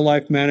that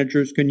wildlife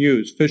managers can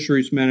use,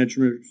 fisheries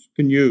managers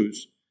can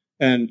use.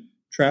 And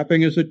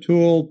trapping is a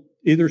tool,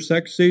 either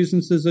sex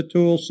seasons is a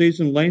tool,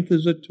 season length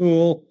is a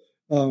tool,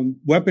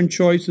 weapon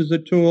choice is a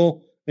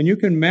tool, and you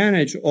can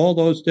manage all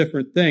those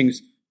different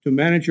things to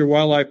manage your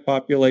wildlife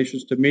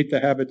populations to meet the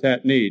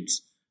habitat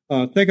needs.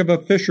 Think of a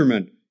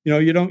fisherman.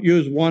 You don't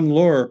use one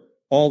lure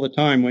all the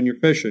time when you're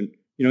fishing.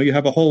 You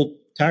have a whole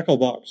tackle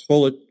box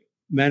full of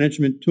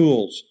management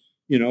tools.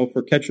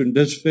 for catching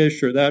this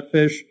fish or that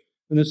fish,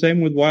 and the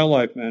same with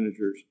wildlife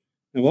managers.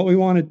 And what we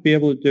want to be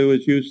able to do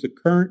is use the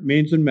current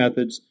means and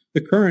methods,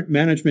 the current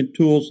management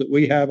tools that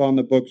we have on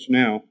the books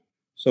now,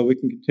 so we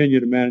can continue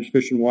to manage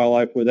fish and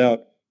wildlife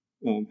without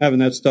having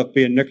that stuff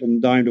being nickel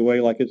and dimed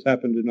away like it's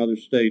happened in other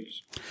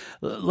states.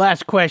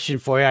 Last question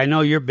for you. I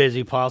know you're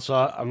busy, Paul, so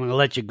I'm going to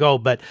let you go.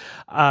 But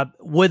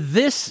would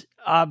this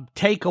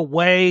take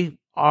away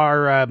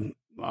our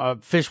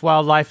Fish,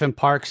 Wildlife, and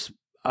Parks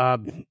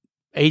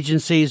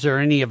agencies or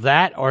any of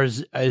that? Or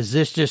is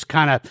this just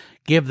kind of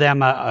give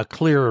them a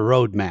clearer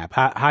roadmap?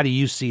 How do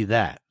you see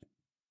that?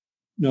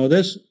 No,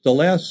 it's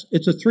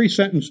a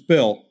 3-sentence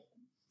bill,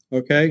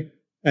 okay?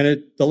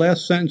 And the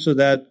last sentence of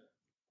that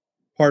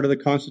part of the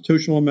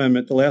constitutional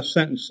amendment, the last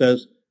sentence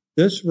says,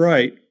 this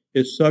right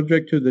is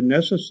subject to the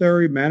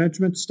necessary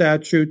management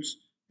statutes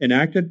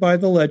enacted by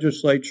the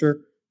legislature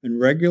and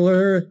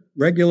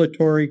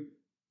regulatory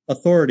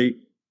authority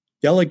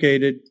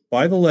delegated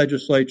by the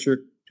legislature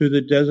to the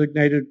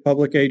designated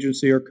public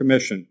agency or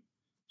commission.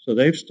 So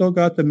they've still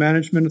got the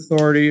management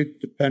authority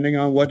depending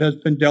on what has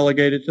been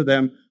delegated to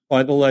them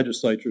by the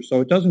legislature.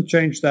 So it doesn't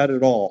change that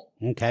at all.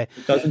 Okay.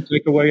 It doesn't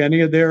take away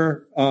any of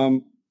their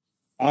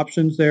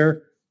options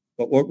there.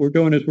 But what we're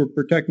doing is we're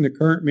protecting the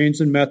current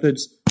means and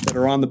methods that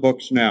are on the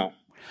books now.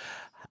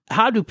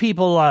 How do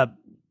people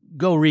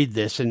go read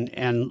this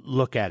and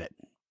look at it?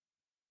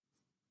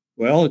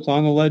 Well, it's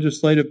on the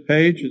legislative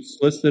page. It's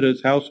listed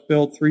as House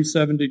Bill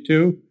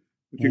 372.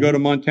 If you go to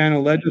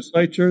Montana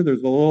Legislature, there's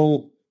a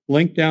little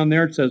link down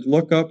there. It says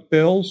look up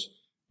bills.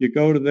 You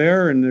go to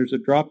there, and there's a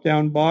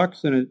drop-down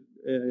box, and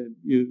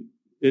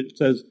it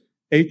says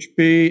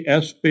HB,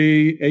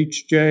 SB,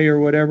 HJ, or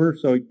whatever.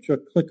 So you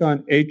click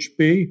on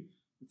HB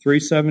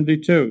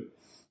 372,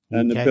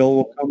 and the bill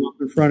will come up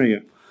in front of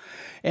you.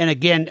 And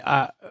again,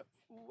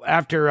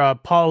 after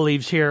Paul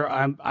leaves here,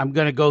 I'm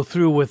going to go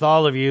through with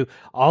all of you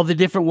all the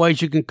different ways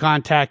you can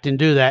contact and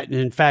do that. And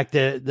in fact,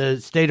 the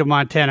state of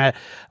Montana,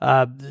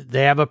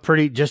 they have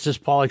just as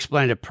Paul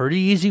explained, a pretty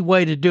easy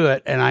way to do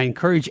it. And I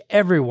encourage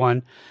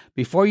everyone,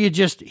 before you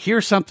just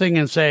hear something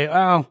and say,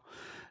 oh,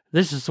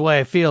 this is the way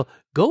I feel,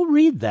 go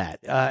read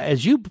that.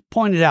 As you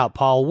pointed out,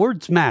 Paul,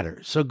 words matter.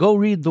 So go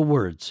read the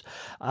words.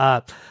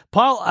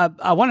 Paul,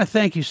 I want to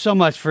thank you so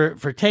much for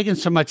taking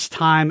so much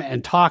time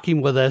and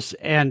talking with us,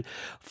 and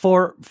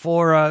for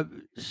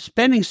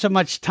spending so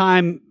much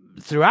time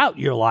throughout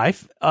your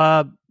life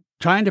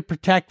trying to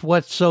protect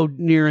what's so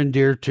near and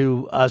dear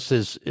to us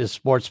as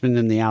sportsmen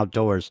in the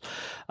outdoors.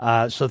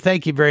 So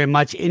thank you very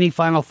much. Any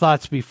final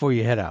thoughts before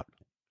you head out?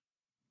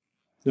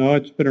 No,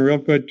 it's been a real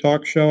good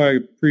talk show. I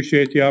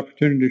appreciate the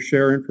opportunity to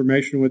share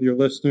information with your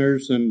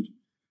listeners. And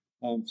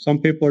some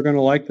people are going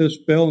to like this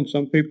bill, and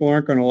some people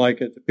aren't going to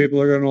like it. The people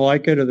who are going to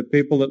like it are the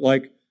people that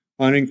like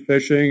hunting,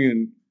 fishing,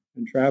 and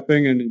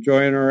trapping, and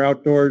enjoying our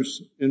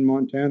outdoors in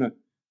Montana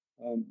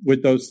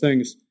with those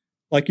things.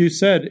 Like you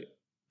said,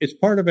 it's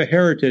part of a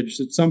heritage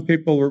that some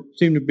people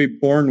seem to be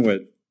born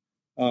with.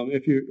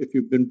 If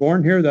you've been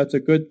born here, that's a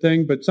good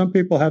thing. But some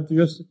people have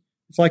it's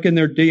like in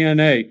their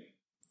DNA.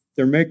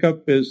 Their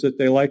makeup is that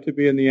they like to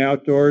be in the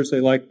outdoors. They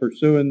like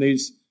pursuing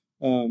these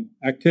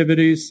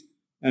activities.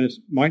 And it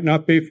might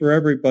not be for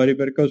everybody,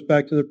 but it goes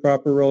back to the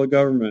proper role of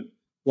government.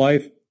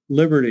 Life,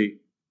 liberty.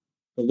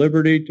 The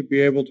liberty to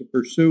be able to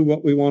pursue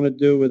what we want to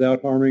do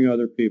without harming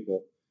other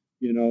people.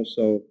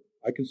 So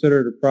I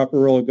consider it a proper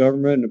role of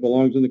government, and it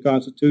belongs in the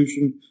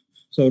Constitution,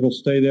 so it'll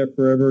stay there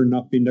forever and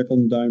not be nickel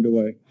and dimed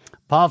away.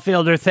 Paul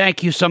Fielder,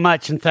 thank you so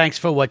much, and thanks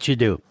for what you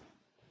do.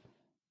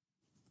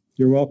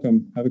 You're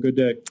welcome. Have a good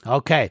day.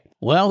 Okay.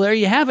 Well, there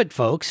you have it,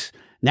 folks.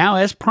 Now,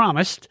 as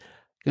promised,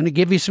 I'm going to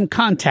give you some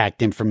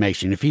contact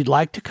information. If you'd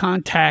like to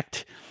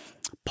contact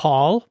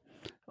Paul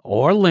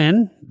or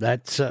Lynn,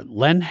 that's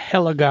Len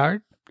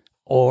Hellegard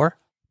or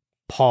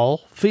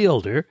Paul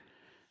Fielder,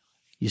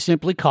 you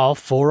simply call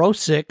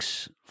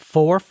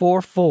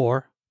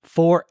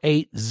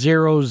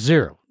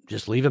 406-444-4800.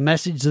 Just leave a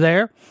message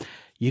there.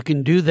 You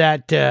can do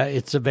that.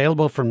 It's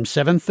available from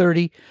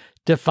 7:30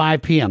 to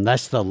 5 p.m.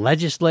 That's the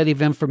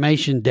Legislative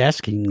Information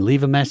Desk. You can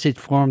leave a message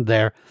for them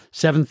there,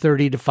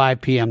 7:30 to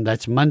 5 p.m.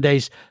 That's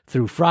Mondays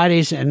through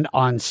Fridays, and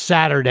on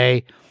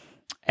Saturday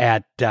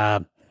at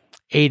 8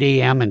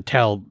 a.m.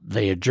 until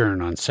they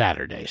adjourn on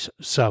Saturdays.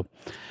 So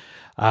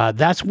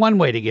that's one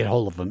way to get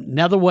hold of them.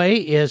 Another way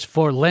is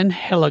for Lynn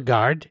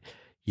Hellegard.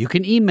 You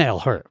can email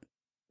her,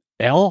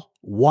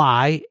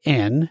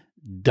 lyn.hellegard,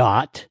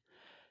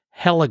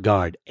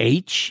 HELLEGAARD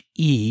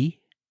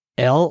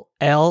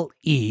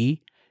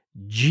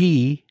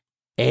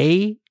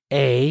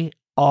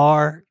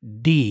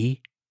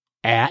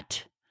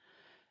at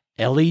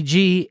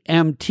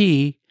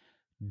legmt.gov.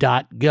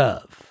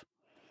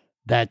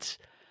 That's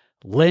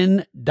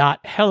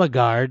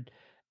lyn.hellegard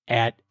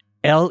at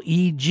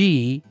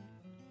legmt.gov.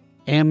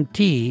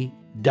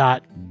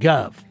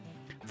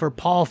 For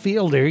Paul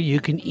Fielder, you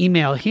can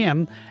email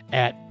him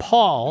at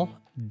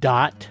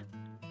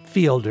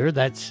paul.fielder,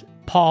 that's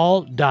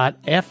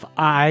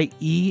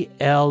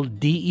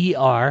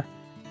paul.fielder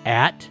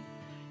at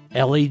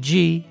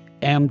legmt.gov.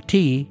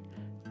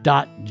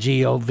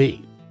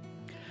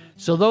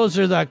 So those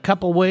are the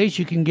couple ways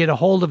you can get a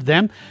hold of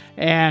them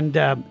and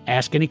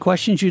ask any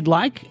questions you'd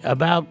like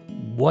about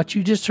what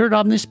you just heard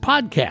on this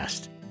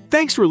podcast.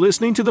 Thanks for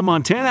listening to the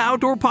Montana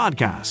Outdoor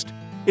Podcast.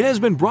 It has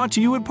been brought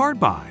to you in part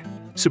by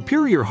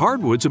Superior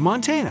Hardwoods of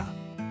Montana,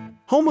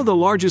 home of the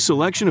largest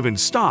selection of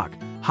in-stock,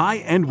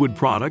 high-end wood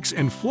products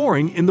and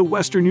flooring in the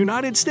western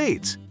United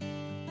States.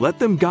 Let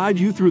them guide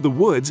you through the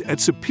woods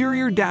at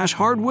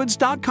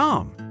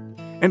superior-hardwoods.com.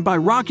 And by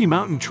Rocky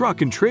Mountain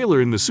Truck and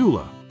Trailer in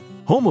Missoula,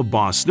 home of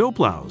Boss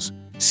Snowplows,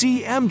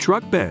 CM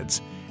Truck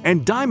Beds,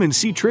 and Diamond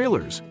Sea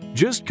Trailers.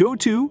 Just go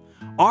to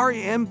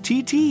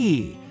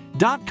rmtte.com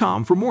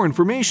for more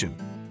information.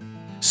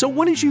 So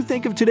what did you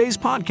think of today's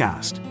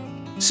podcast?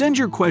 Send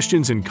your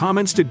questions and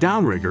comments to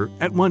Downrigger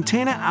at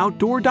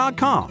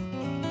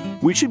montanooutdoor.com.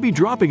 We should be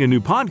dropping a new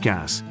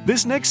podcast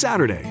this next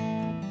Saturday.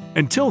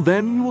 Until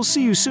then, we will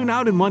see you soon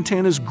out in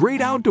Montana's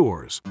great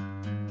outdoors.